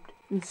disturbed,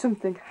 and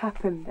something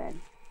happened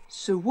then.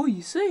 So what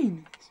you're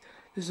saying is,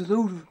 there's a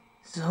load of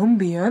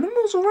zombie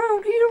animals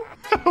around here?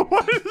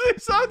 Why does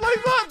it sound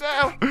like that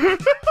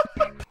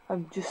now?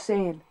 I'm just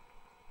saying,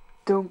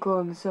 don't go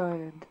on this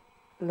island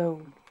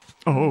alone.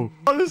 Oh,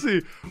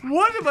 honestly,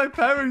 what did my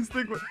parents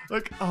think?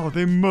 Like, oh,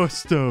 they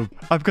must have.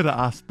 I've got to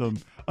ask them.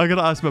 I got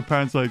to ask my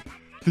parents, like,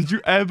 did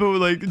you ever,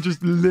 like,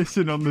 just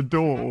listen on the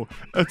door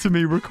to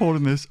me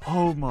recording this?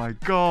 Oh my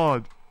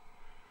God.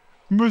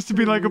 Must have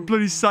been like a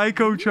bloody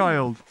psycho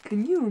child.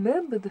 Can you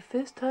remember the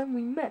first time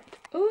we met?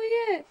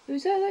 Oh yeah, it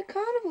was at that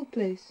carnival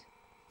place.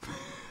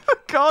 A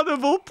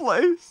carnival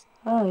place?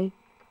 Hi.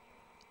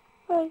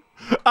 Hi.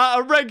 At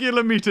a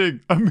regular meeting.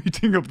 A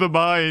meeting of the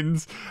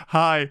minds.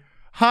 Hi.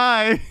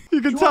 Hi.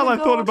 You can tell I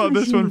thought about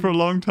this one for a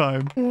long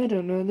time. I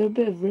don't know, they're a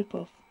bit of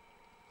rip-off.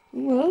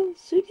 Well,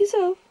 suit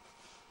yourself.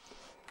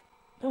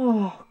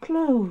 Oh,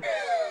 close.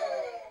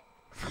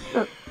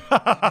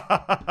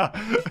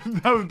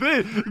 Now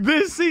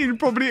this scene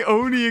probably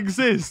only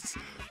exists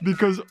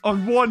because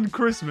on one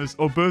Christmas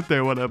or birthday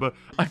or whatever,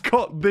 I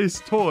got this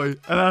toy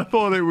and I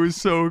thought it was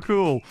so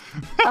cool.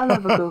 I'll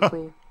have a go for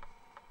you.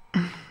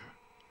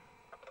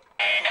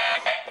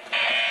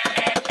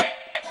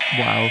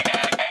 Wow.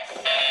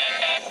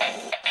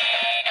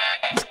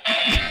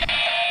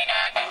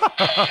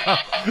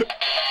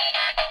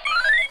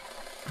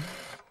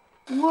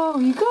 Whoa,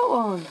 you got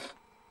one.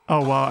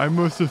 Oh wow, I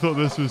must have thought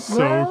this was so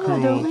well, cool.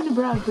 I don't mean to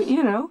brag, but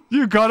you know.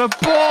 You got a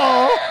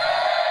ball!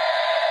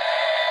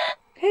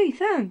 Hey,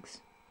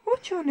 thanks.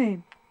 What's your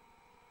name?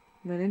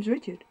 My name's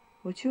Richard.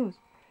 What's yours?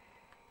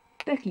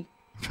 Becky.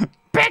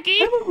 Becky!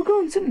 How about we go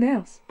on something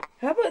else?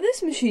 How about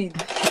this machine?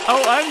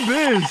 Oh, and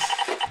this!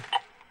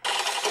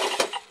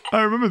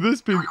 I remember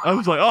this being... I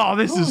was like, oh,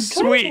 this is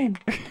sweet!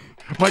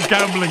 My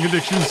gambling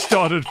addiction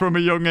started from a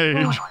young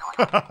age.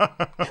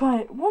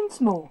 Try it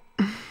once more.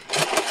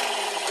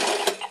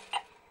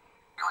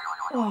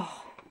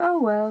 Oh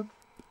well.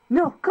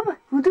 No, come on,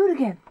 we'll do it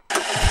again.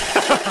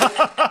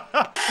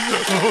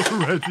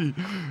 Already.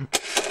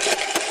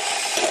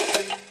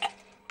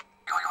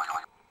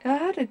 I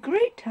had a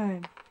great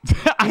time.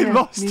 I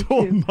lost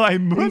all my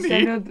At least I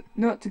money. know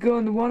not to go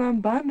on the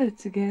one-armed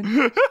bandits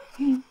again.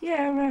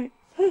 Yeah, right.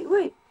 Hey,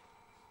 wait.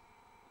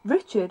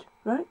 Richard,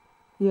 right?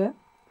 Yeah.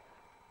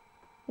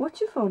 What's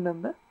your phone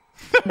number?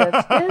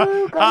 Let's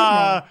go.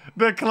 Ah,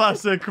 the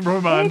classic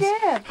romance. Hey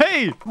there.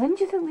 Hey, When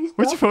do you think these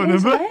what's your phone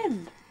days number? will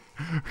end?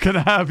 Can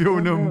I have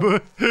your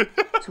number?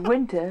 It's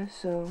winter,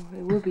 so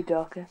it will be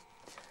darker.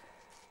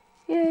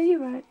 Yeah, you're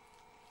right.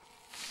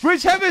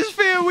 Which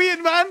hemisphere are we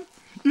in, man?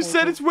 You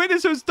said it's winter,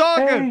 so it's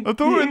darker. Hey, I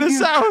thought we were in the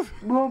south.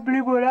 Won't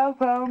believe what I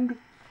found.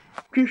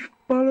 Just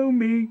follow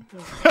me.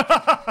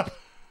 Why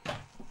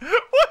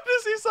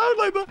does he sound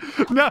like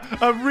that? Now,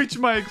 I've reached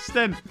my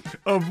extent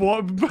of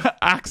what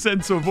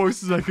accents or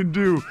voices I can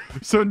do.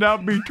 So now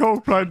me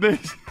talk like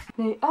this.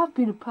 Hey, I've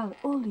been a pilot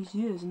all these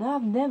years and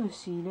I've never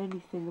seen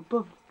anything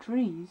above the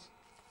trees.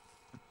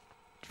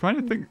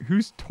 Trying to think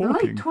who's The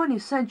late talking.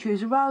 20th century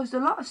has aroused a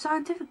lot of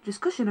scientific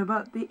discussion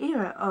about the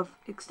era of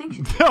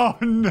extinction. Oh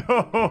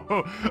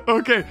no.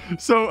 Okay,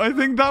 so I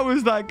think that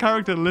was that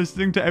character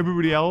listening to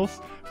everybody else,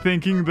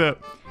 thinking that,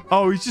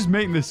 oh, he's just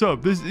making this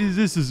up. This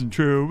isn't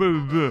true. Blah,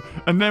 blah,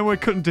 blah. And then we're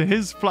cutting to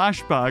his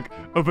flashback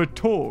of a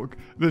talk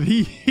that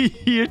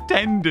he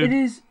attended. It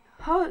is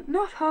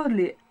not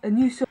hardly a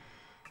new source.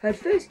 Had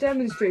first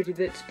demonstrated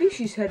that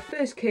species had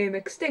first came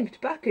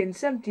extinct back in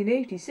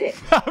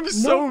 1786. I'm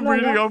so Not long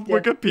reading off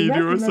after Wikipedia the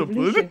or American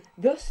something. Revolution.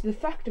 Thus, the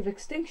fact of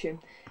extinction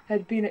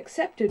had been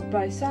accepted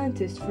by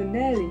scientists for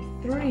nearly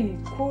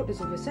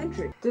 3/4 of a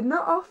century. Did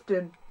not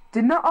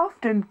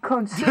often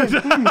concern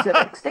theories of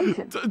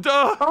extinction.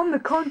 On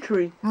the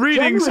contrary,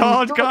 Reading's generally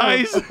hard, thought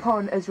guys.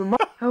 upon as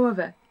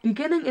However,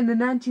 beginning in the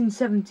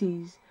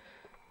 1970s,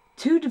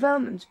 two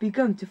developments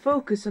began to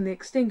focus on the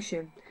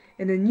extinction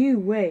in a new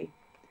way.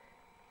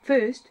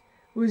 First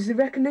was the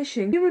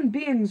recognition human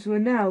beings were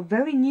now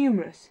very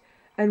numerous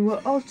and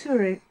were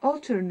altering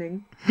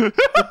the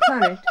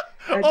planet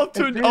at a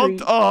very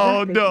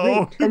rapid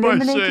rate,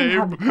 eliminating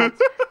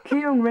habitats,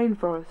 clearing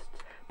rainforests,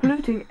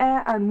 polluting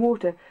air and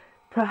water,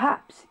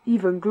 perhaps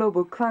even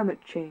global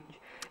climate change.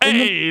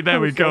 Hey, there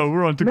we go.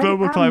 We're on to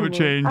global climate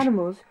change.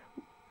 Animals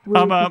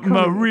I'm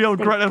a real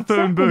Greta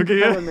Thunberg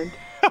here.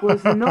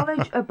 Was the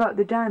knowledge about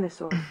the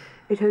dinosaurs.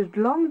 It had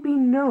long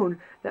been known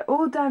that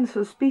all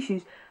dinosaur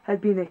species had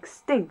been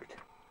extinct.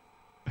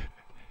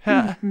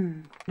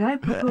 And I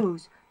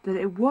propose that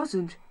it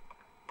wasn't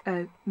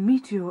a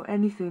meteor or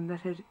anything that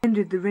had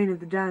ended the reign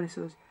of the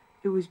dinosaurs.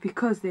 It was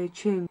because they had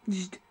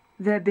changed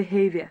their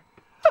behavior.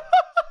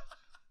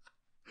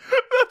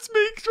 That's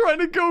me trying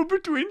to go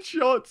between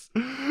shots.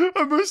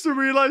 I must have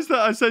realized that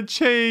I said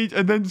change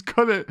and then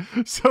cut it.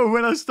 So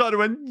when I started, I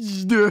went.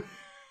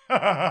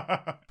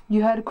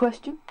 You had a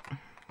question?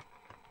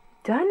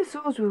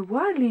 Dinosaurs were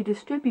widely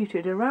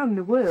distributed around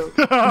the world,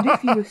 and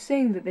if you were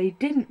saying that they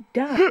didn't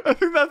die... I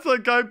think that's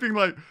that guy being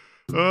like,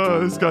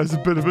 oh, this guy's a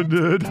bit of a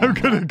nerd. I'm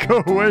going to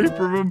go away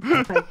from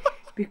him.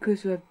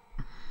 because of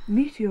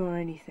meteor or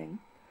anything,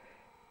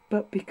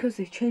 but because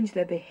they changed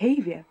their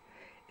behavior,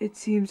 it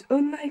seems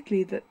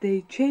unlikely that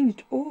they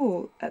changed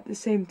all at the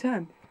same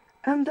time,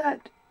 and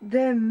that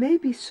there may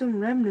be some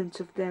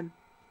remnants of them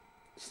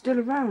still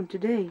around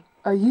today.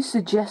 Are you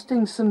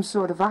suggesting some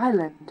sort of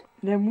island?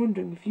 And I'm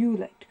wondering if you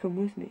would like to come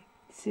with me,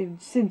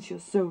 since you're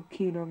so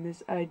keen on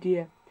this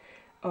idea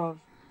of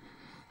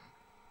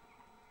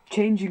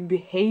changing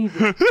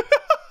behavior.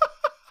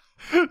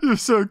 You're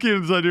so keen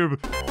on this idea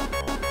of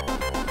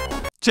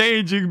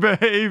changing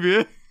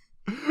behavior.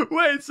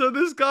 Wait, so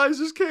this guy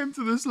just came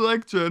to this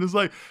lecture and is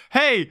like,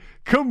 hey,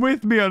 come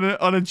with me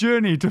on a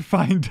journey to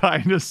find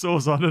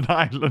dinosaurs on an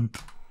island.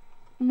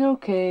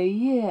 Okay,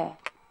 yeah.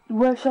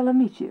 Where shall I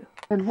meet you?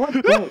 And what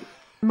day?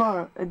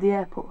 Tomorrow at the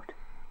airport.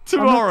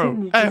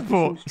 Tomorrow,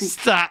 airport,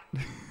 stat.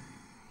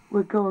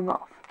 We're going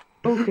off.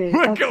 Okay,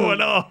 We're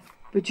going off.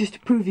 But just to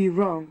prove you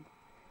wrong.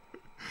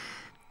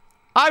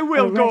 I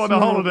will go on a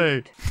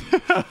holiday.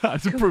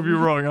 argument. To prove you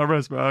wrong, I'll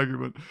rest my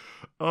argument.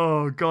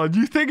 Oh God,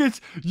 you think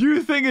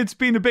it's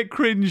been a bit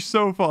cringe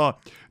so far?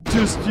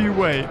 Just you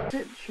wait.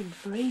 Description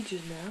for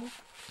ages now.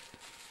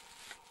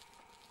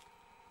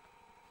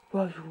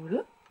 Where's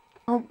Ruler?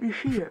 You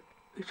see it?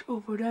 It's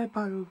over there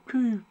by the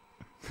tree.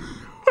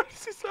 Why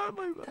does it sound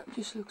like that? That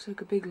just looks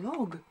like a big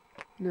log.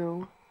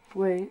 No,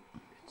 wait,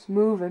 it's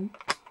moving.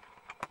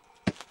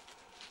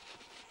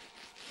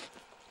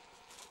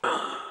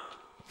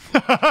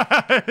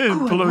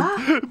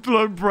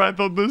 blood breath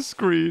on the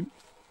screen.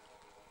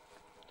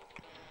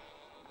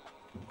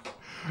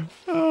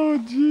 Oh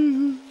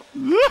Jesus.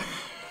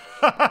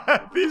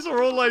 These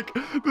are all like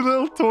the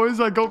little toys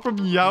I got from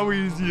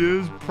Yowie's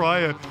years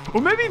prior.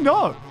 Or maybe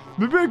not.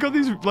 Maybe I got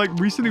these like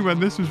recently when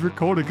this was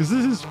recorded, because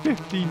this is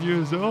 15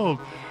 years old.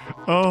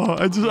 Oh,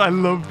 I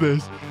love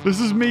this. This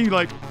is me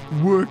like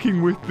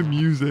working with the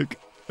music.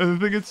 And I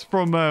think it's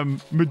from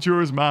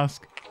Majora's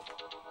Mask.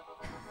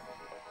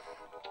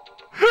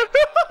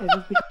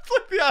 It's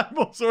like the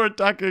animals are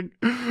attacking.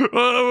 Oh,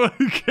 I want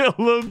to kill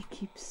them.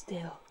 Keep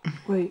still.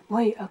 Wait,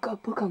 I got a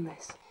book on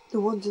this. The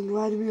ones in the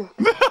library.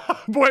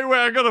 Wait,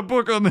 I got a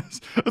book on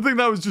this. I think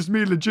that was just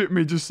me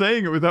legitimately just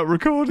saying it without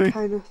recording.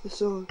 Kind of the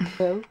song.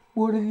 Well,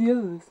 what are the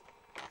others?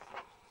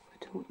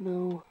 I don't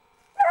know.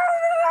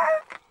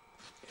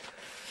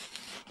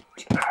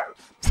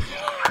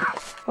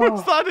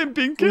 What's that him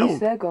being At least killed?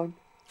 they're gone.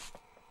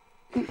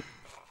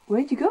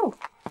 Where'd you go?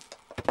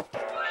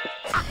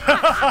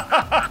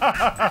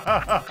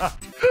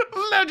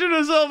 Legend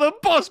of Zelda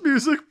boss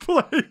music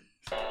plays.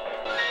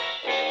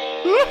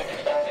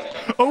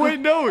 Oh wait,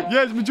 no.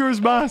 Yeah, it's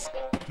Majora's Mask.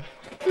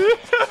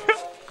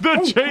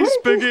 The chase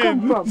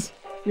begins.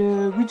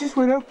 Yeah, we just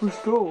went out for a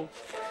stroll.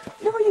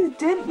 No, you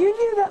didn't. You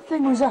knew that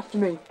thing was after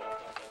me.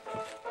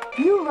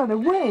 You ran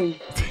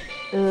away.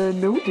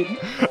 No, we didn't.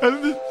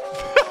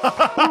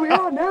 Here we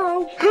are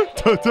now.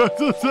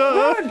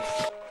 Run!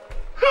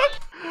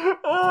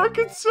 Oh, I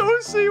can so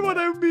see what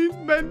I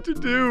meant to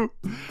do.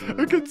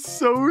 I can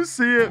so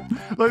see it.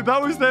 Like,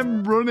 that was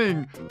them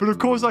running. But of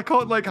course, I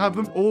can't, like, have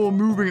them all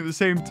moving at the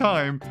same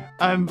time.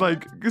 And,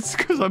 like, it's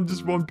because I'm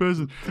just one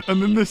person.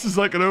 And then this is,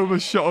 like, an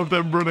overshot of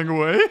them running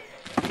away.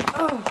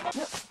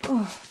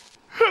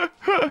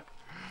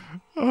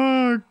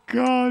 Oh,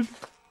 God.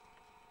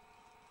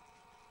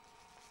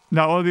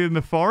 Now, are they in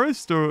the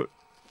forest? Or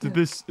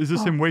is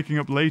this him waking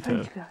up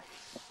later?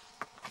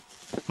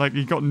 Like,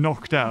 he got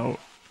knocked out.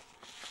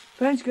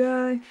 French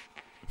guy.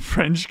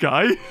 French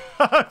guy?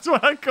 That's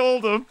what I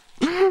called him.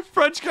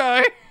 French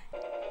guy.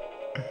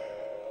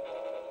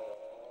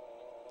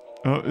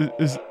 Oh,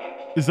 is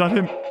that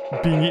him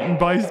being eaten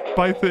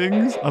by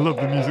things? I love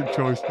the music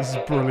choice. This is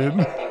brilliant.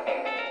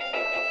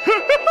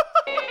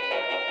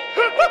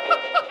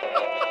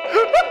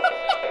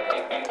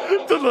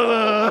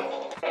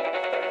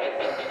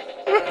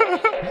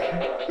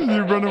 Did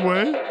you run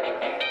away?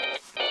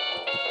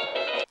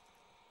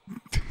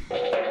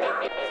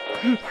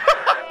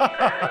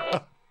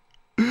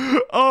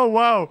 Oh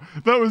wow,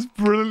 that was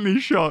brilliantly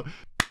shot.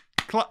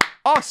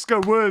 Oscar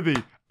worthy,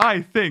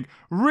 I think.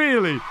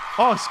 Really,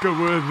 Oscar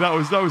worthy.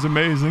 That was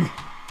amazing.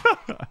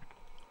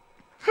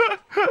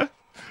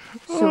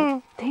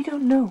 So they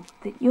don't know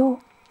that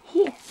you're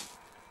here.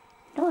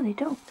 No, they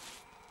don't.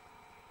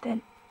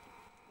 Then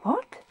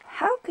what?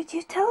 How could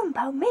you tell them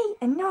about me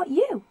and not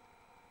you?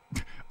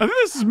 I think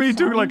this is me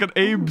doing like an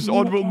Abe's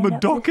Oddworld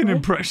Madokin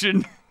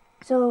impression.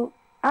 So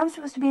I'm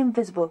supposed to be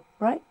invisible,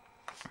 right?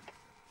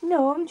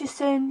 No, I'm just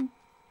saying,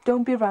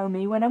 don't be around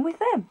me when I'm with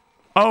them.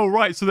 Oh,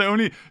 right. So they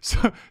only...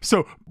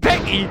 So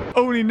Becky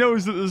only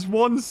knows that there's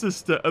one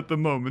sister at the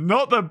moment.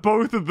 Not that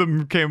both of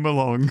them came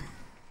along.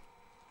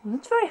 Well,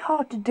 that's very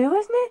hard to do,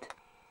 isn't it?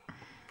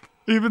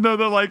 Even though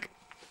they're, like,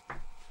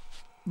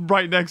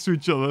 right next to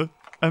each other.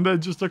 And they're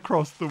just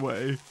across the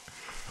way.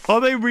 Are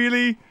they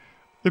really?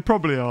 They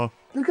probably are.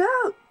 Look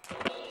out!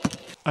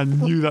 I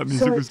knew that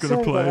music was going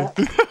to play.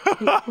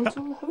 What's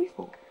all the hurry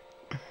for?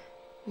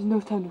 There's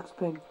no time to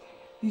explain.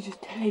 You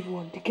just tell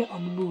everyone to get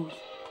on the move.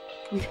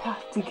 We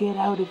have to get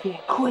out of here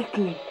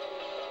quickly.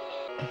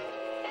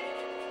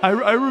 I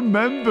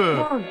remember.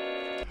 Come on.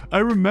 I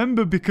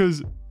remember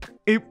because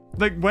it,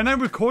 like, when I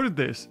recorded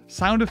this,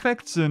 sound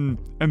effects and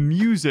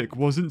music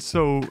wasn't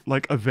so,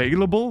 like,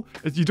 available.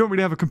 You don't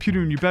really have a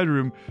computer in your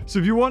bedroom. So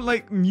if you want,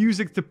 like,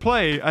 music to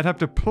play, I'd have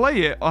to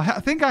play it. I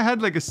think I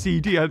had, like, a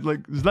CD. I had, like,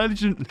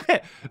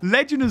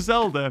 Legend of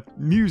Zelda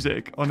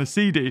music on a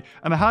CD.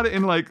 And I had it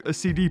in, like, a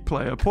CD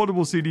player, a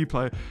portable CD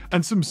player,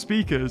 and some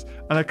speakers.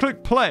 And I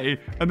clicked play,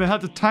 and then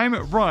had to time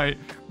it right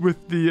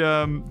with the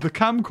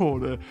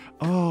camcorder.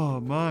 Oh,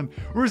 man.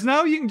 Whereas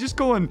now you can just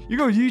go on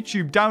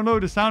YouTube,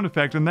 download a sound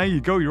effect, and there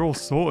you go. You're all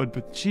sorted.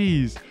 But,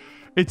 geez.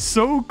 It's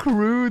so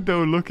crude,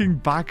 though, looking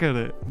back at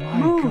it. My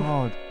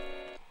God.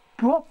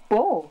 What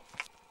for?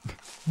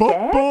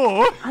 What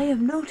for? I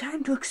have no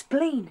time to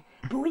explain,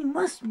 but we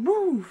must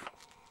move.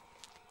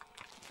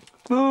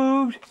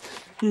 Moved.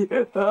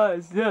 Yes,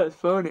 that's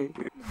funny.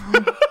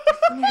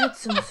 We had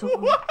some sort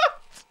of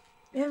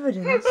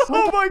evidence.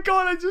 Oh my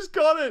God, I just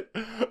got it.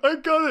 I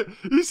got it.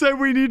 He said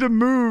we need to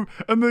move,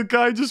 and the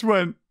guy just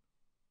went,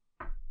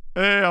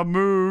 hey, I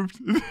moved.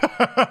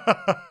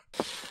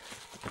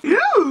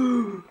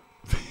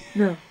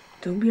 No,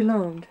 don't be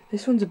alarmed.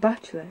 This one's a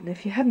bachelor, and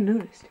if you hadn't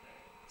noticed,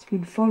 it's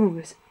been following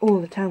us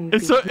all the time.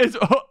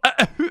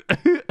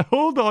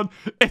 Hold on.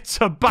 It's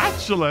a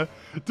bachelor.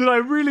 Did I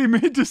really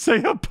mean to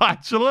say a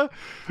bachelor?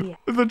 Yeah.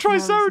 The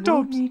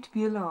Triceratops. No need to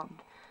be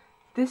alarmed.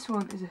 This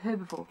one is a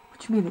herbivore,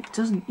 which means it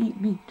doesn't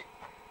eat meat.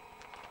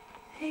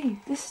 Hey,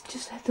 this is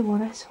just like the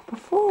one I saw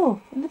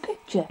before in the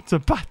picture. It's a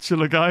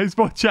bachelor, guys.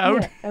 Watch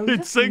out. Yeah,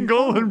 it's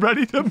single and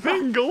ready to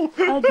mingle.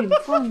 I've been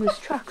following his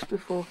tracks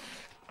before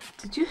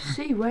to just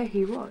see where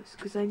he was,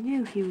 because I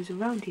knew he was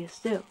around here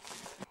still.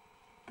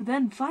 But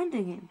then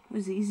finding him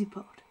was the easy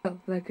part.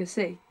 Well, like I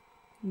say,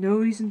 no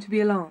reason to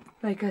be alarmed.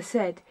 Like I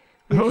said,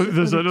 oh,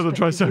 there's another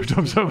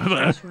Triceratops over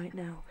there. Right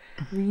now,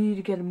 we need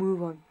to get a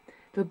move on.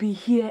 They'll be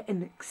here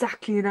in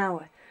exactly an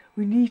hour.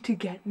 We need to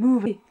get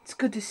moving. It's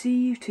good to see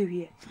you two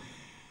here.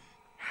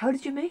 How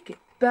did you make it?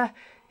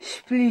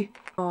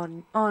 Oh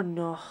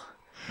no.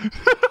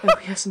 Oh,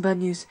 we have some bad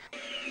news.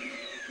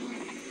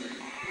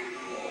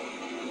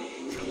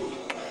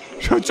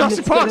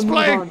 Jurassic Park's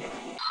playing!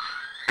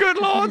 Good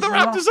Lord, the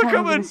raptors are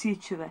coming! See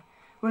each other.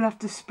 We'll have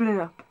to split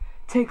up.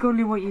 Take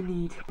only what you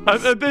need.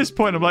 At this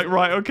point, I'm like,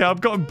 right, okay, I've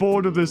gotten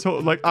bored of this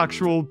whole, like,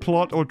 actual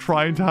plot or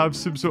trying to have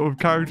some sort of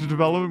character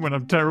development when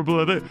I'm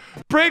terrible at it.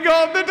 Bring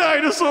on the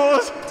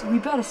dinosaurs! So we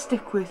better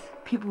stick with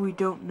people we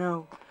don't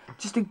know.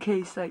 Just in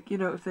case, like, you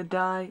know, if they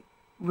die,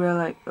 we're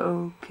like,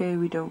 okay,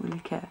 we don't really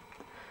care.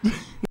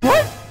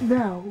 What?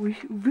 Now, we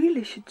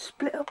really should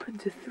split up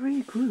into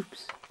 3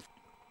 groups.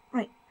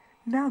 Right,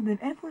 now then,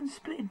 everyone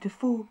split into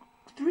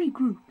 3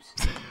 groups.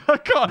 I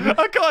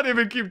can't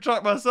even keep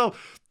track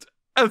myself.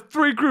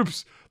 3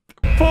 groups.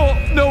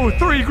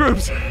 3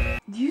 groups.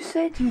 You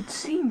said you'd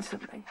seen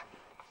something.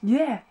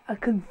 Yeah, I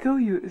can show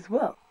you it as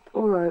well.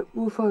 Alright,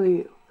 we'll follow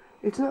you.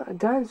 It's not a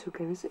dinosaur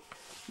game, is it?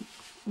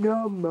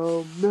 No,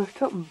 Mom, there's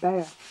something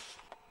better.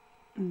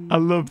 I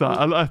love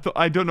that.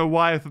 I don't know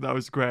why I thought that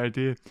was a great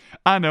idea.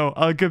 I know.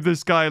 I'll give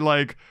this guy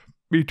like,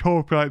 he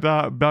talk like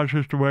that. That's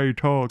just the way he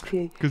talks.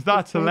 Because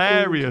that's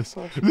hilarious.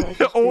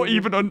 Or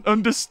even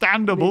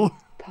understandable.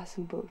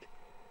 Passing boat.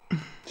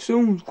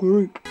 Sounds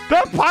great.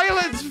 That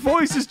pilot's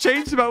voice has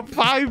changed about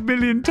 5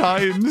 million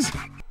times.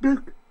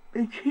 Look,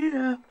 it's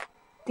here.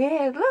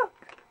 Dad, look.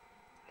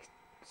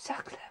 It's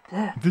exactly up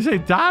there. Did you say,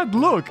 Dad,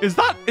 look? Is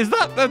that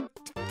the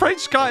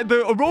French guy,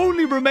 the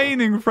only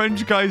remaining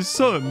French guy's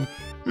son?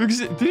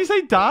 Did he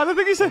say Dad? I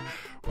think he said,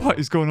 what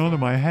is going on in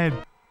my head?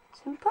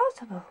 It's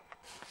impossible.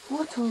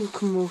 What's all the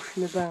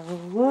commotion about?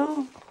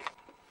 Well,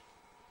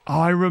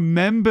 I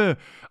remember.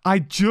 I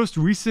just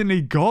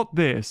recently got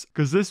this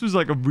because this was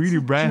like a really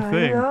rare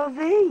thing.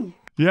 RV.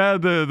 Yeah,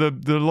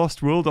 the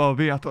Lost World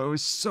RV. I thought it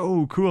was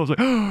so cool. I was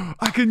like, oh,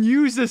 I can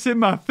use this in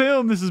my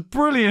film. This is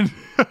brilliant.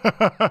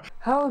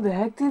 How the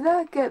heck did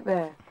that get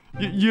there?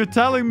 You're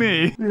telling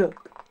me?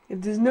 Look,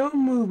 if there's no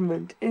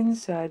movement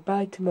inside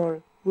by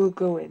tomorrow, we'll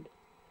go in.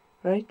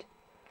 Right?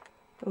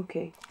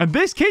 Okay. And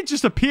this kid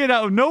just appeared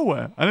out of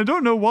nowhere, and I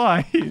don't know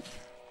why. Hey,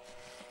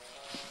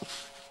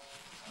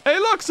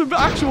 look, some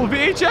actual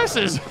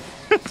VHSs.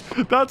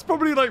 That's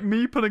probably like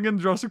me putting in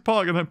Jurassic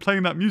Park and then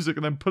playing that music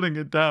and then putting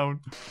it down.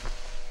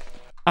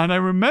 And I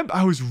remember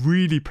I was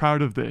really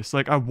proud of this.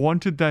 Like, I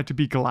wanted there to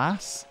be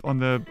glass on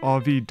the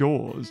RV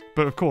doors.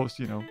 But of course,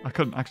 you know, I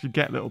couldn't actually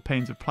get little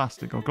panes of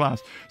plastic or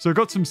glass. So I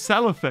got some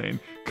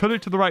cellophane, cut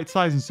it to the right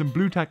size and some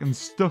blue tack and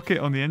stuck it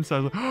on the inside. I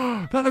was like,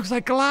 oh, that looks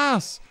like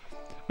glass.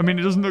 I mean,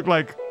 it doesn't look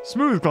like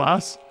smooth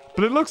glass,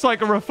 but it looks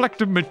like a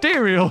reflective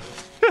material.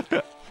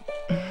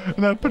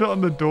 And I put it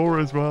on the door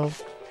as well.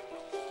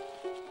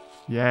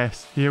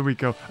 Yes, here we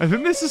go. I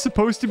think this is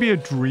supposed to be a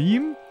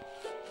dream.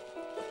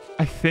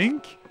 I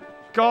think.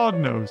 God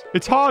knows.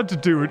 It's hard to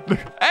do it.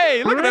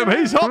 Hey, look at him.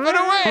 He's hopping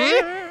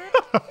away.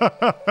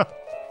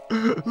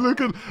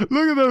 Look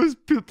at those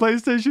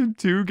PlayStation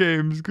 2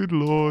 games. Good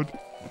Lord.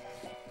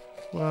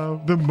 Wow.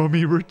 The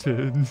Mummy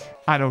Returns.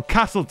 I know.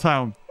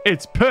 Castletown.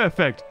 It's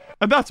perfect.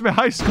 And that's my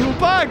high school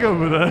bag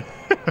over there.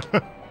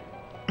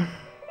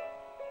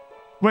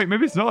 Wait,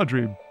 maybe it's not a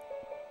dream.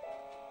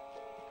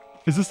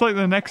 Is this like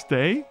the next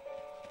day?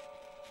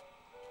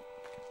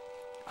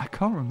 I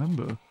can't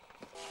remember.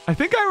 I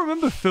think I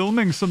remember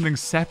filming something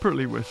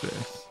separately with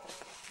this.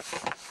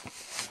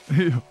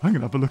 I'm gonna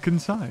have a look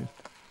inside.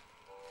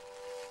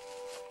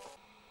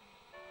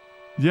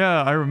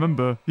 Yeah, I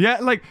remember. Yeah,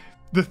 like,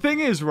 the thing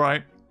is,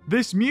 right,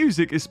 this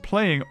music is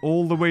playing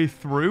all the way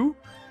through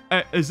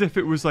as if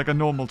it was like a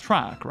normal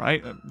track,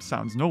 right? It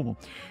sounds normal.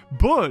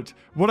 But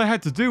what I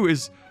had to do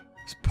is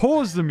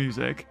pause the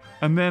music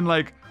and then,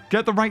 like,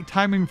 get the right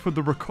timing for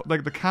the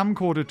the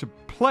camcorder to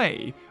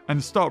play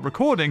and start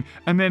recording,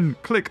 and then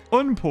click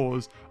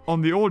unpause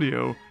on the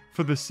audio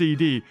for the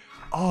CD.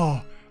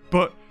 Oh,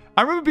 but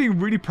I remember being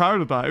really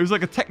proud of that. It was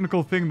like a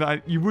technical thing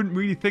that you wouldn't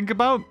really think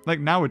about. Like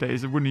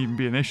nowadays, it wouldn't even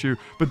be an issue.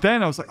 But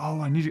then I was like,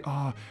 oh, I need it.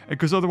 Oh,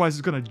 because otherwise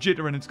it's going to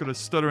jitter and it's going to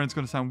stutter and it's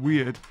going to sound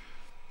weird.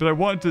 But I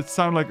wanted it to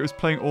sound like it was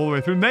playing all the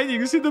way through. And then you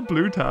can see the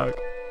blue tag.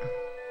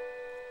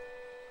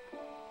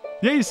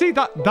 Yeah, you see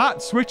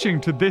that switching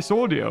to this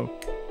audio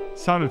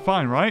sounded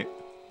fine, right?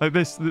 Like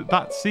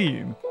that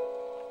scene.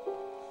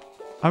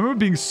 I remember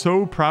being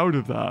so proud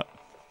of that.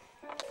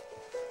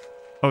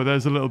 Oh,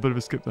 there's a little bit of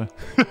a skip there.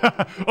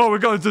 Oh, we're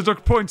going to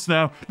deduct points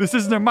now. This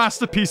isn't a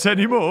masterpiece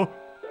anymore.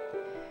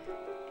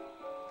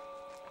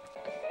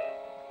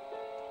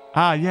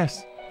 Ah,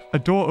 yes. A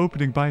door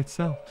opening by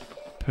itself.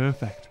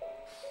 Perfect.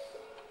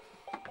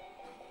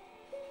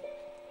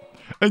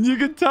 And you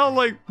can tell,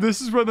 like, this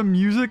is where the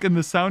music and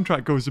the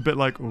soundtrack goes a bit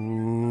like, oh.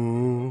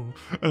 And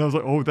I was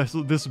like, oh, this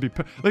will be...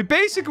 Like,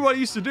 basically what I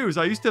used to do is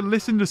I used to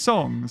listen to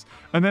songs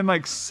and then,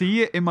 like,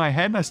 see it in my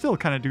head. And I still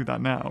kind of do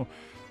that now.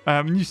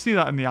 And you see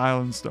that in the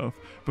aisle and stuff.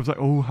 But it's like,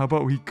 oh, how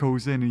about he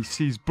goes in and he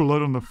sees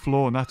blood on the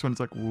floor. And that's when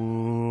it's like,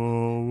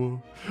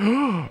 whoa.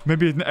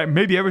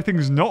 Maybe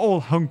everything's not all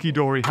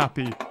hunky-dory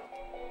happy.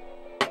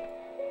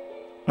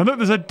 And look,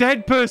 there's a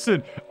dead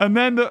person. And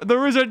then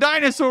there is a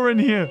dinosaur in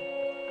here.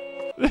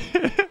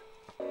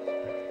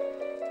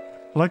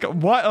 Like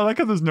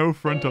how there's no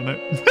front on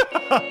it.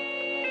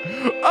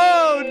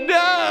 Oh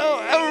no!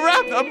 A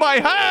rat on my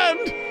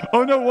hand!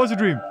 Oh no, it was a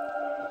dream.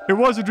 It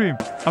was a dream.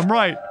 I'm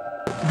right.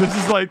 This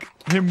is like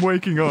him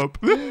waking up.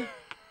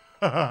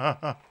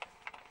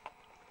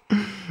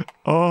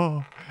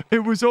 Oh,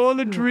 it was all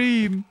a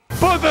dream.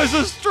 But there's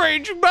a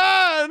strange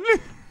man!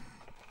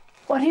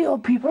 What are you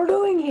people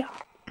doing here?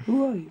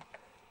 Who are you?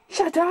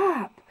 Shut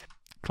up!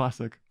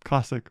 Classic.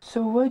 Classic.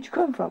 So where'd you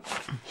come from?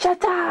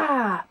 Shut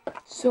up!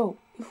 So,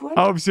 if we're...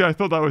 Obviously, I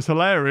thought that was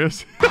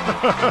hilarious.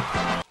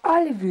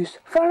 Olive juice,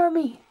 follow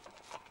me.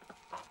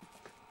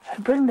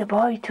 And bring the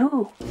boy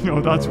too.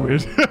 Oh, that's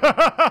weird.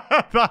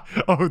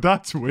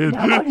 That's weird.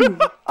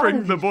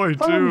 Bring the boy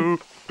too.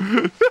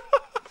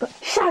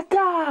 Shut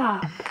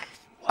up!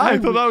 I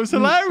thought that was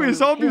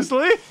hilarious,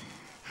 obviously.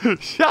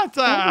 Shut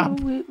up.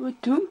 We're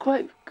doing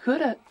quite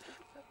good at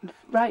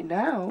right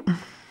now.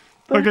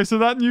 Okay, so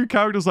that new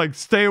character's like,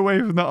 stay away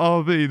from the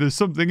RV. There's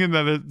something in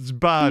there that's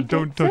bad.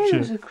 Don't touch it.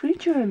 There's a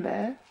creature in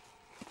there.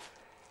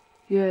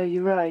 Yeah,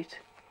 you're right.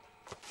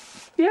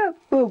 Yeah,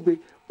 Bobby.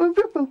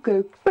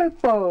 Okay,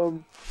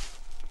 boom.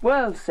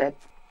 Well said.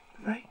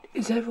 Right,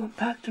 is everyone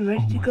packed and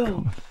ready to go?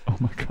 God. Oh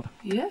my god.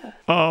 Yeah.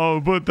 Oh,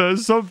 but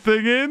there's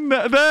something in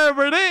there.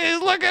 There it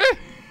is. Look at it.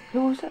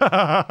 What was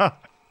that?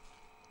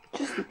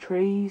 Just the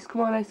trees.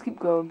 Come on, let's keep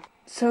going.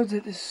 Sounds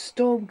like there's a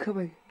storm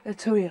coming.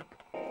 Let's hurry up.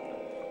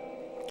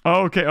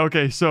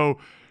 Okay, so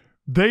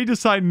they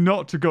decide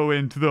not to go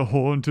into the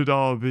haunted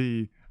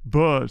RV,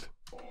 but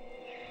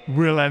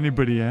will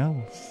anybody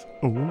else?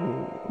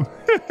 Oh.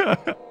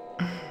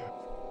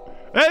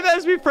 Hey,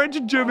 there's me French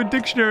and German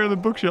dictionary on the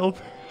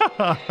bookshelf.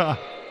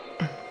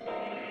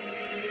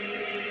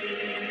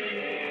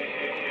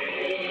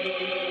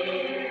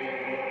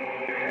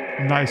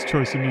 Nice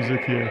choice of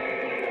music here.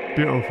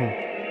 Beautiful.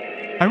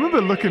 I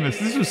remember looking at this.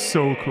 This was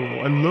so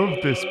cool. I love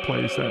this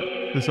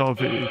playset, this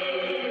RV.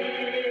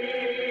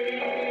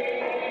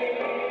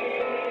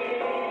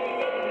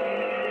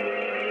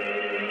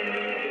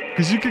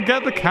 Because you could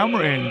get the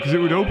camera in, because it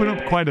would open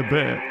up quite a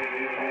bit.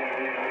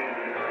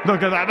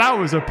 Look at that. That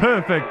was a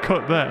perfect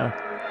cut there.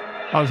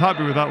 I was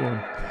happy with that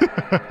one.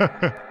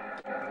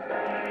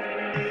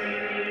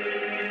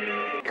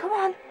 Come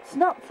on, it's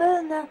not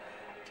fair now.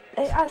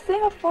 I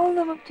think I've fallen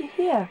them up to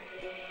here.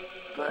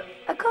 But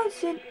I can't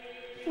see...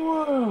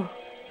 Whoa.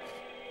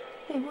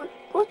 Hey,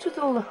 what's with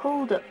all the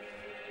hold-up?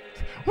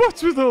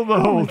 What's with all the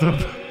hold-up?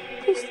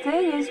 This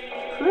thing is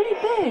pretty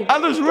big.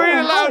 And there's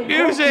really loud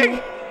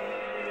music!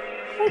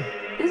 Wait,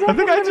 I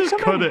think I just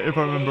cut it, if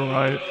I remember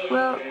right.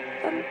 Well,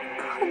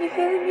 can you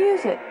hear the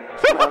music?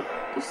 Well,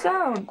 the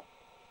sound.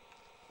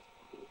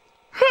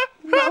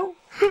 No?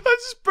 I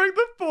just break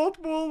the fourth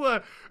wall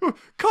there.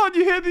 Can't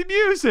you hear the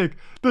music?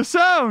 The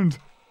sound?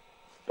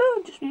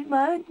 No, just need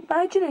my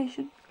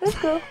imagination. Let's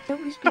go.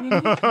 Nobody's been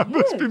in here for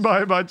Must be years.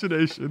 my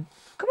imagination.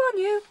 Come on,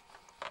 you.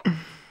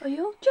 Are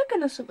you all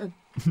checking or something?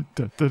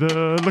 Da, da,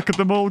 da. Look at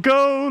them all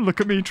go.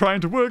 Look at me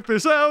trying to work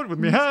this out with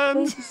my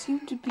hands. This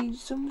seems to be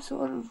some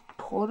sort of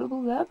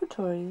portable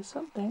laboratory or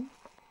something.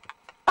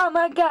 Oh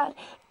my god!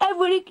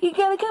 Everybody, you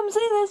gotta come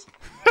see this!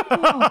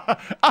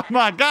 Oh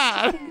my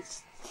god!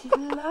 It's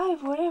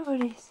alive, whatever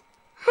it is.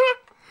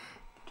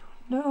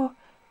 No.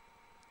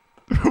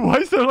 Why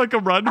is there like a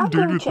random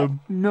dude with check.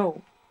 them?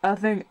 No, I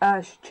think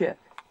I should check.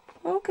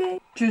 Okay.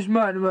 Just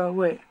mind my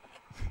way.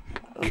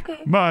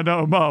 Okay. Man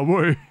out of my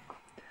way.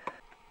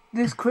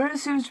 This critter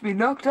seems to be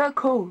knocked out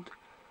cold.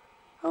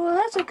 Oh, well,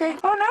 that's okay.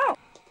 Oh, no!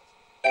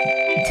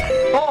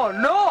 Oh,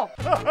 no!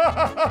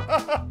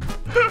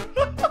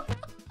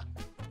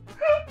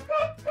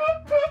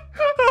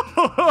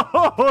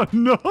 Oh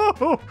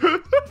no!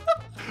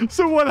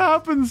 So what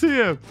happens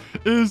here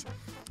is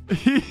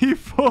he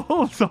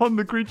falls on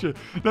the creature.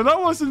 Now that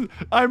wasn't...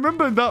 I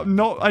remember that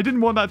not... I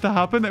didn't want that to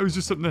happen. It was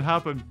just something that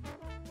happened.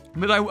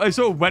 But I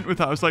sort of went with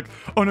that. I was like,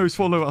 oh no, he's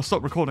fallen over. I'll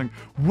stop recording.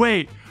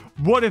 Wait,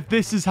 what if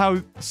this is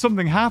how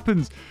something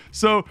happens?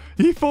 So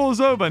he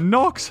falls over,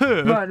 knocks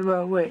her. Right,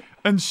 wait.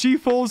 And she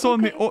falls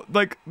on the...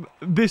 like,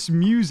 this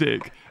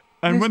music.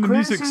 And This when the critter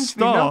music seems to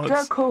be knocked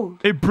starts, out cold.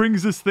 it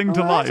brings this thing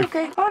to life. That's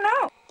okay. Oh,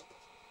 no!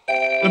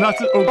 And that's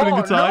it, opening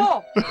its eye.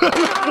 No.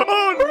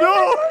 Oh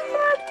no!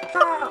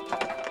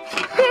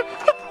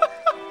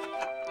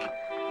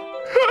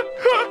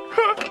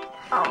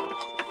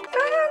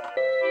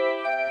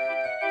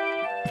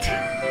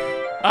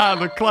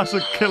 The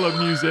classic killer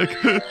music.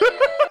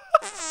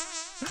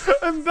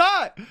 And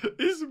that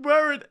is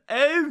where it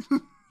ends.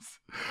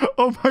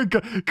 Oh my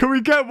god. Can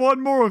we get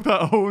one more of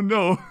that? Oh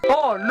no.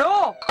 Oh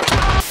no!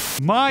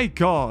 My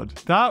god.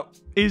 That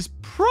is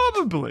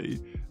probably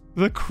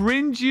the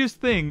cringiest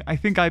thing I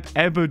think I've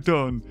ever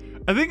done.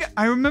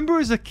 I remember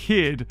as a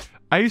kid,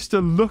 I used to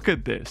look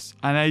at this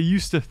and I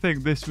used to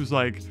think this was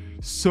like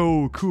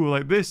so cool.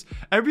 Like this,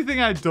 everything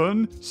I'd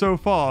done so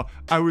far,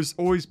 I was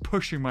always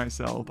pushing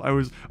myself. I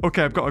was,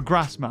 okay, I've got a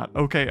grass mat.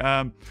 Okay,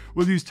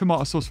 we'll use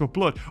tomato sauce for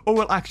blood. Or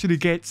we'll actually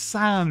get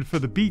sand for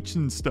the beach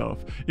and stuff.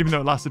 Even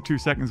though it lasted 2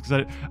 seconds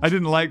because I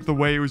didn't like the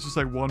way it was just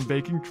like one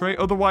baking tray.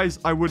 Otherwise,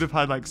 I would have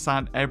had like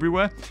sand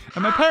everywhere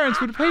and my parents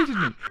would have hated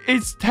me.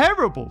 It's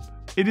terrible.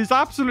 It is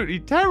absolutely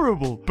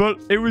terrible. But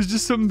it was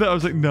just something that I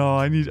was like, no,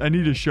 I need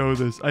to show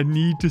this. I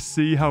need to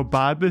see how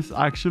bad this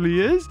actually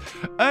is.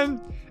 And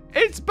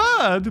it's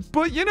bad,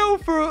 but you know,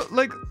 for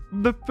like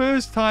the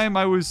first time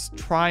I was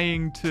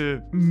trying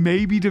to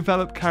maybe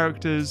develop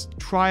characters,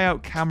 try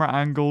out camera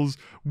angles,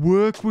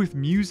 work with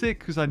music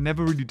because I'd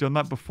never really done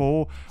that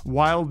before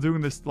while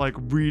doing this like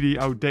really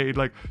outdated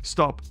like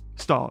stop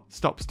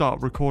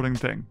recording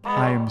thing.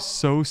 I am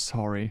so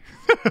sorry.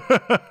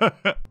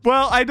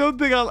 Well, I don't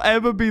think I'll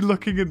ever be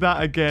looking at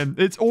that again.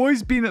 It's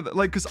always been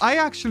like, because I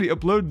actually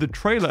uploaded the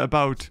trailer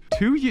about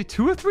 2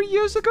 or 3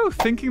 years ago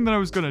thinking that I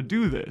was going to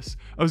do this.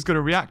 I was going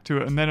to react to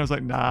it. And then I was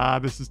like, nah,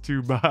 this is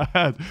too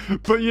bad.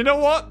 But you know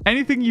what?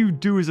 Anything you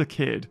do as a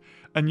kid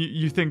and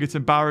you think it's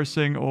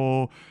embarrassing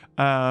or,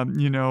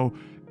 you know,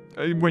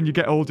 when you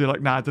get older, you're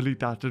like, nah, delete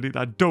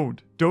that.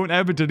 Don't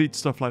ever delete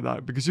stuff like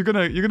that because you're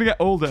gonna get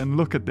older and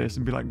look at this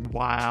and be like,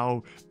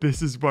 wow,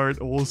 this is where it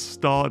all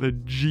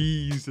started.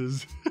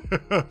 Jesus.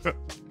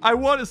 I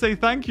want to say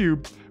thank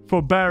you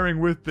for bearing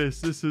with this.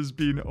 This has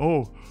been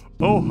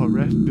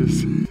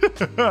horrendous.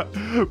 But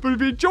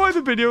if you enjoyed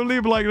the video,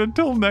 leave a like, and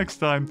until next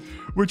time,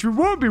 which we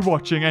won't be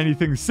watching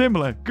anything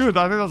similar. Good,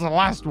 I think that's the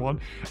last one.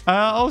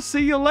 I'll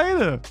see you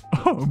later.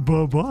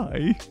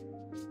 Bye-bye.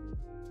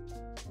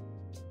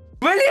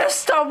 Will you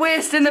stop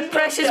wasting the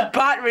precious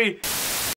battery?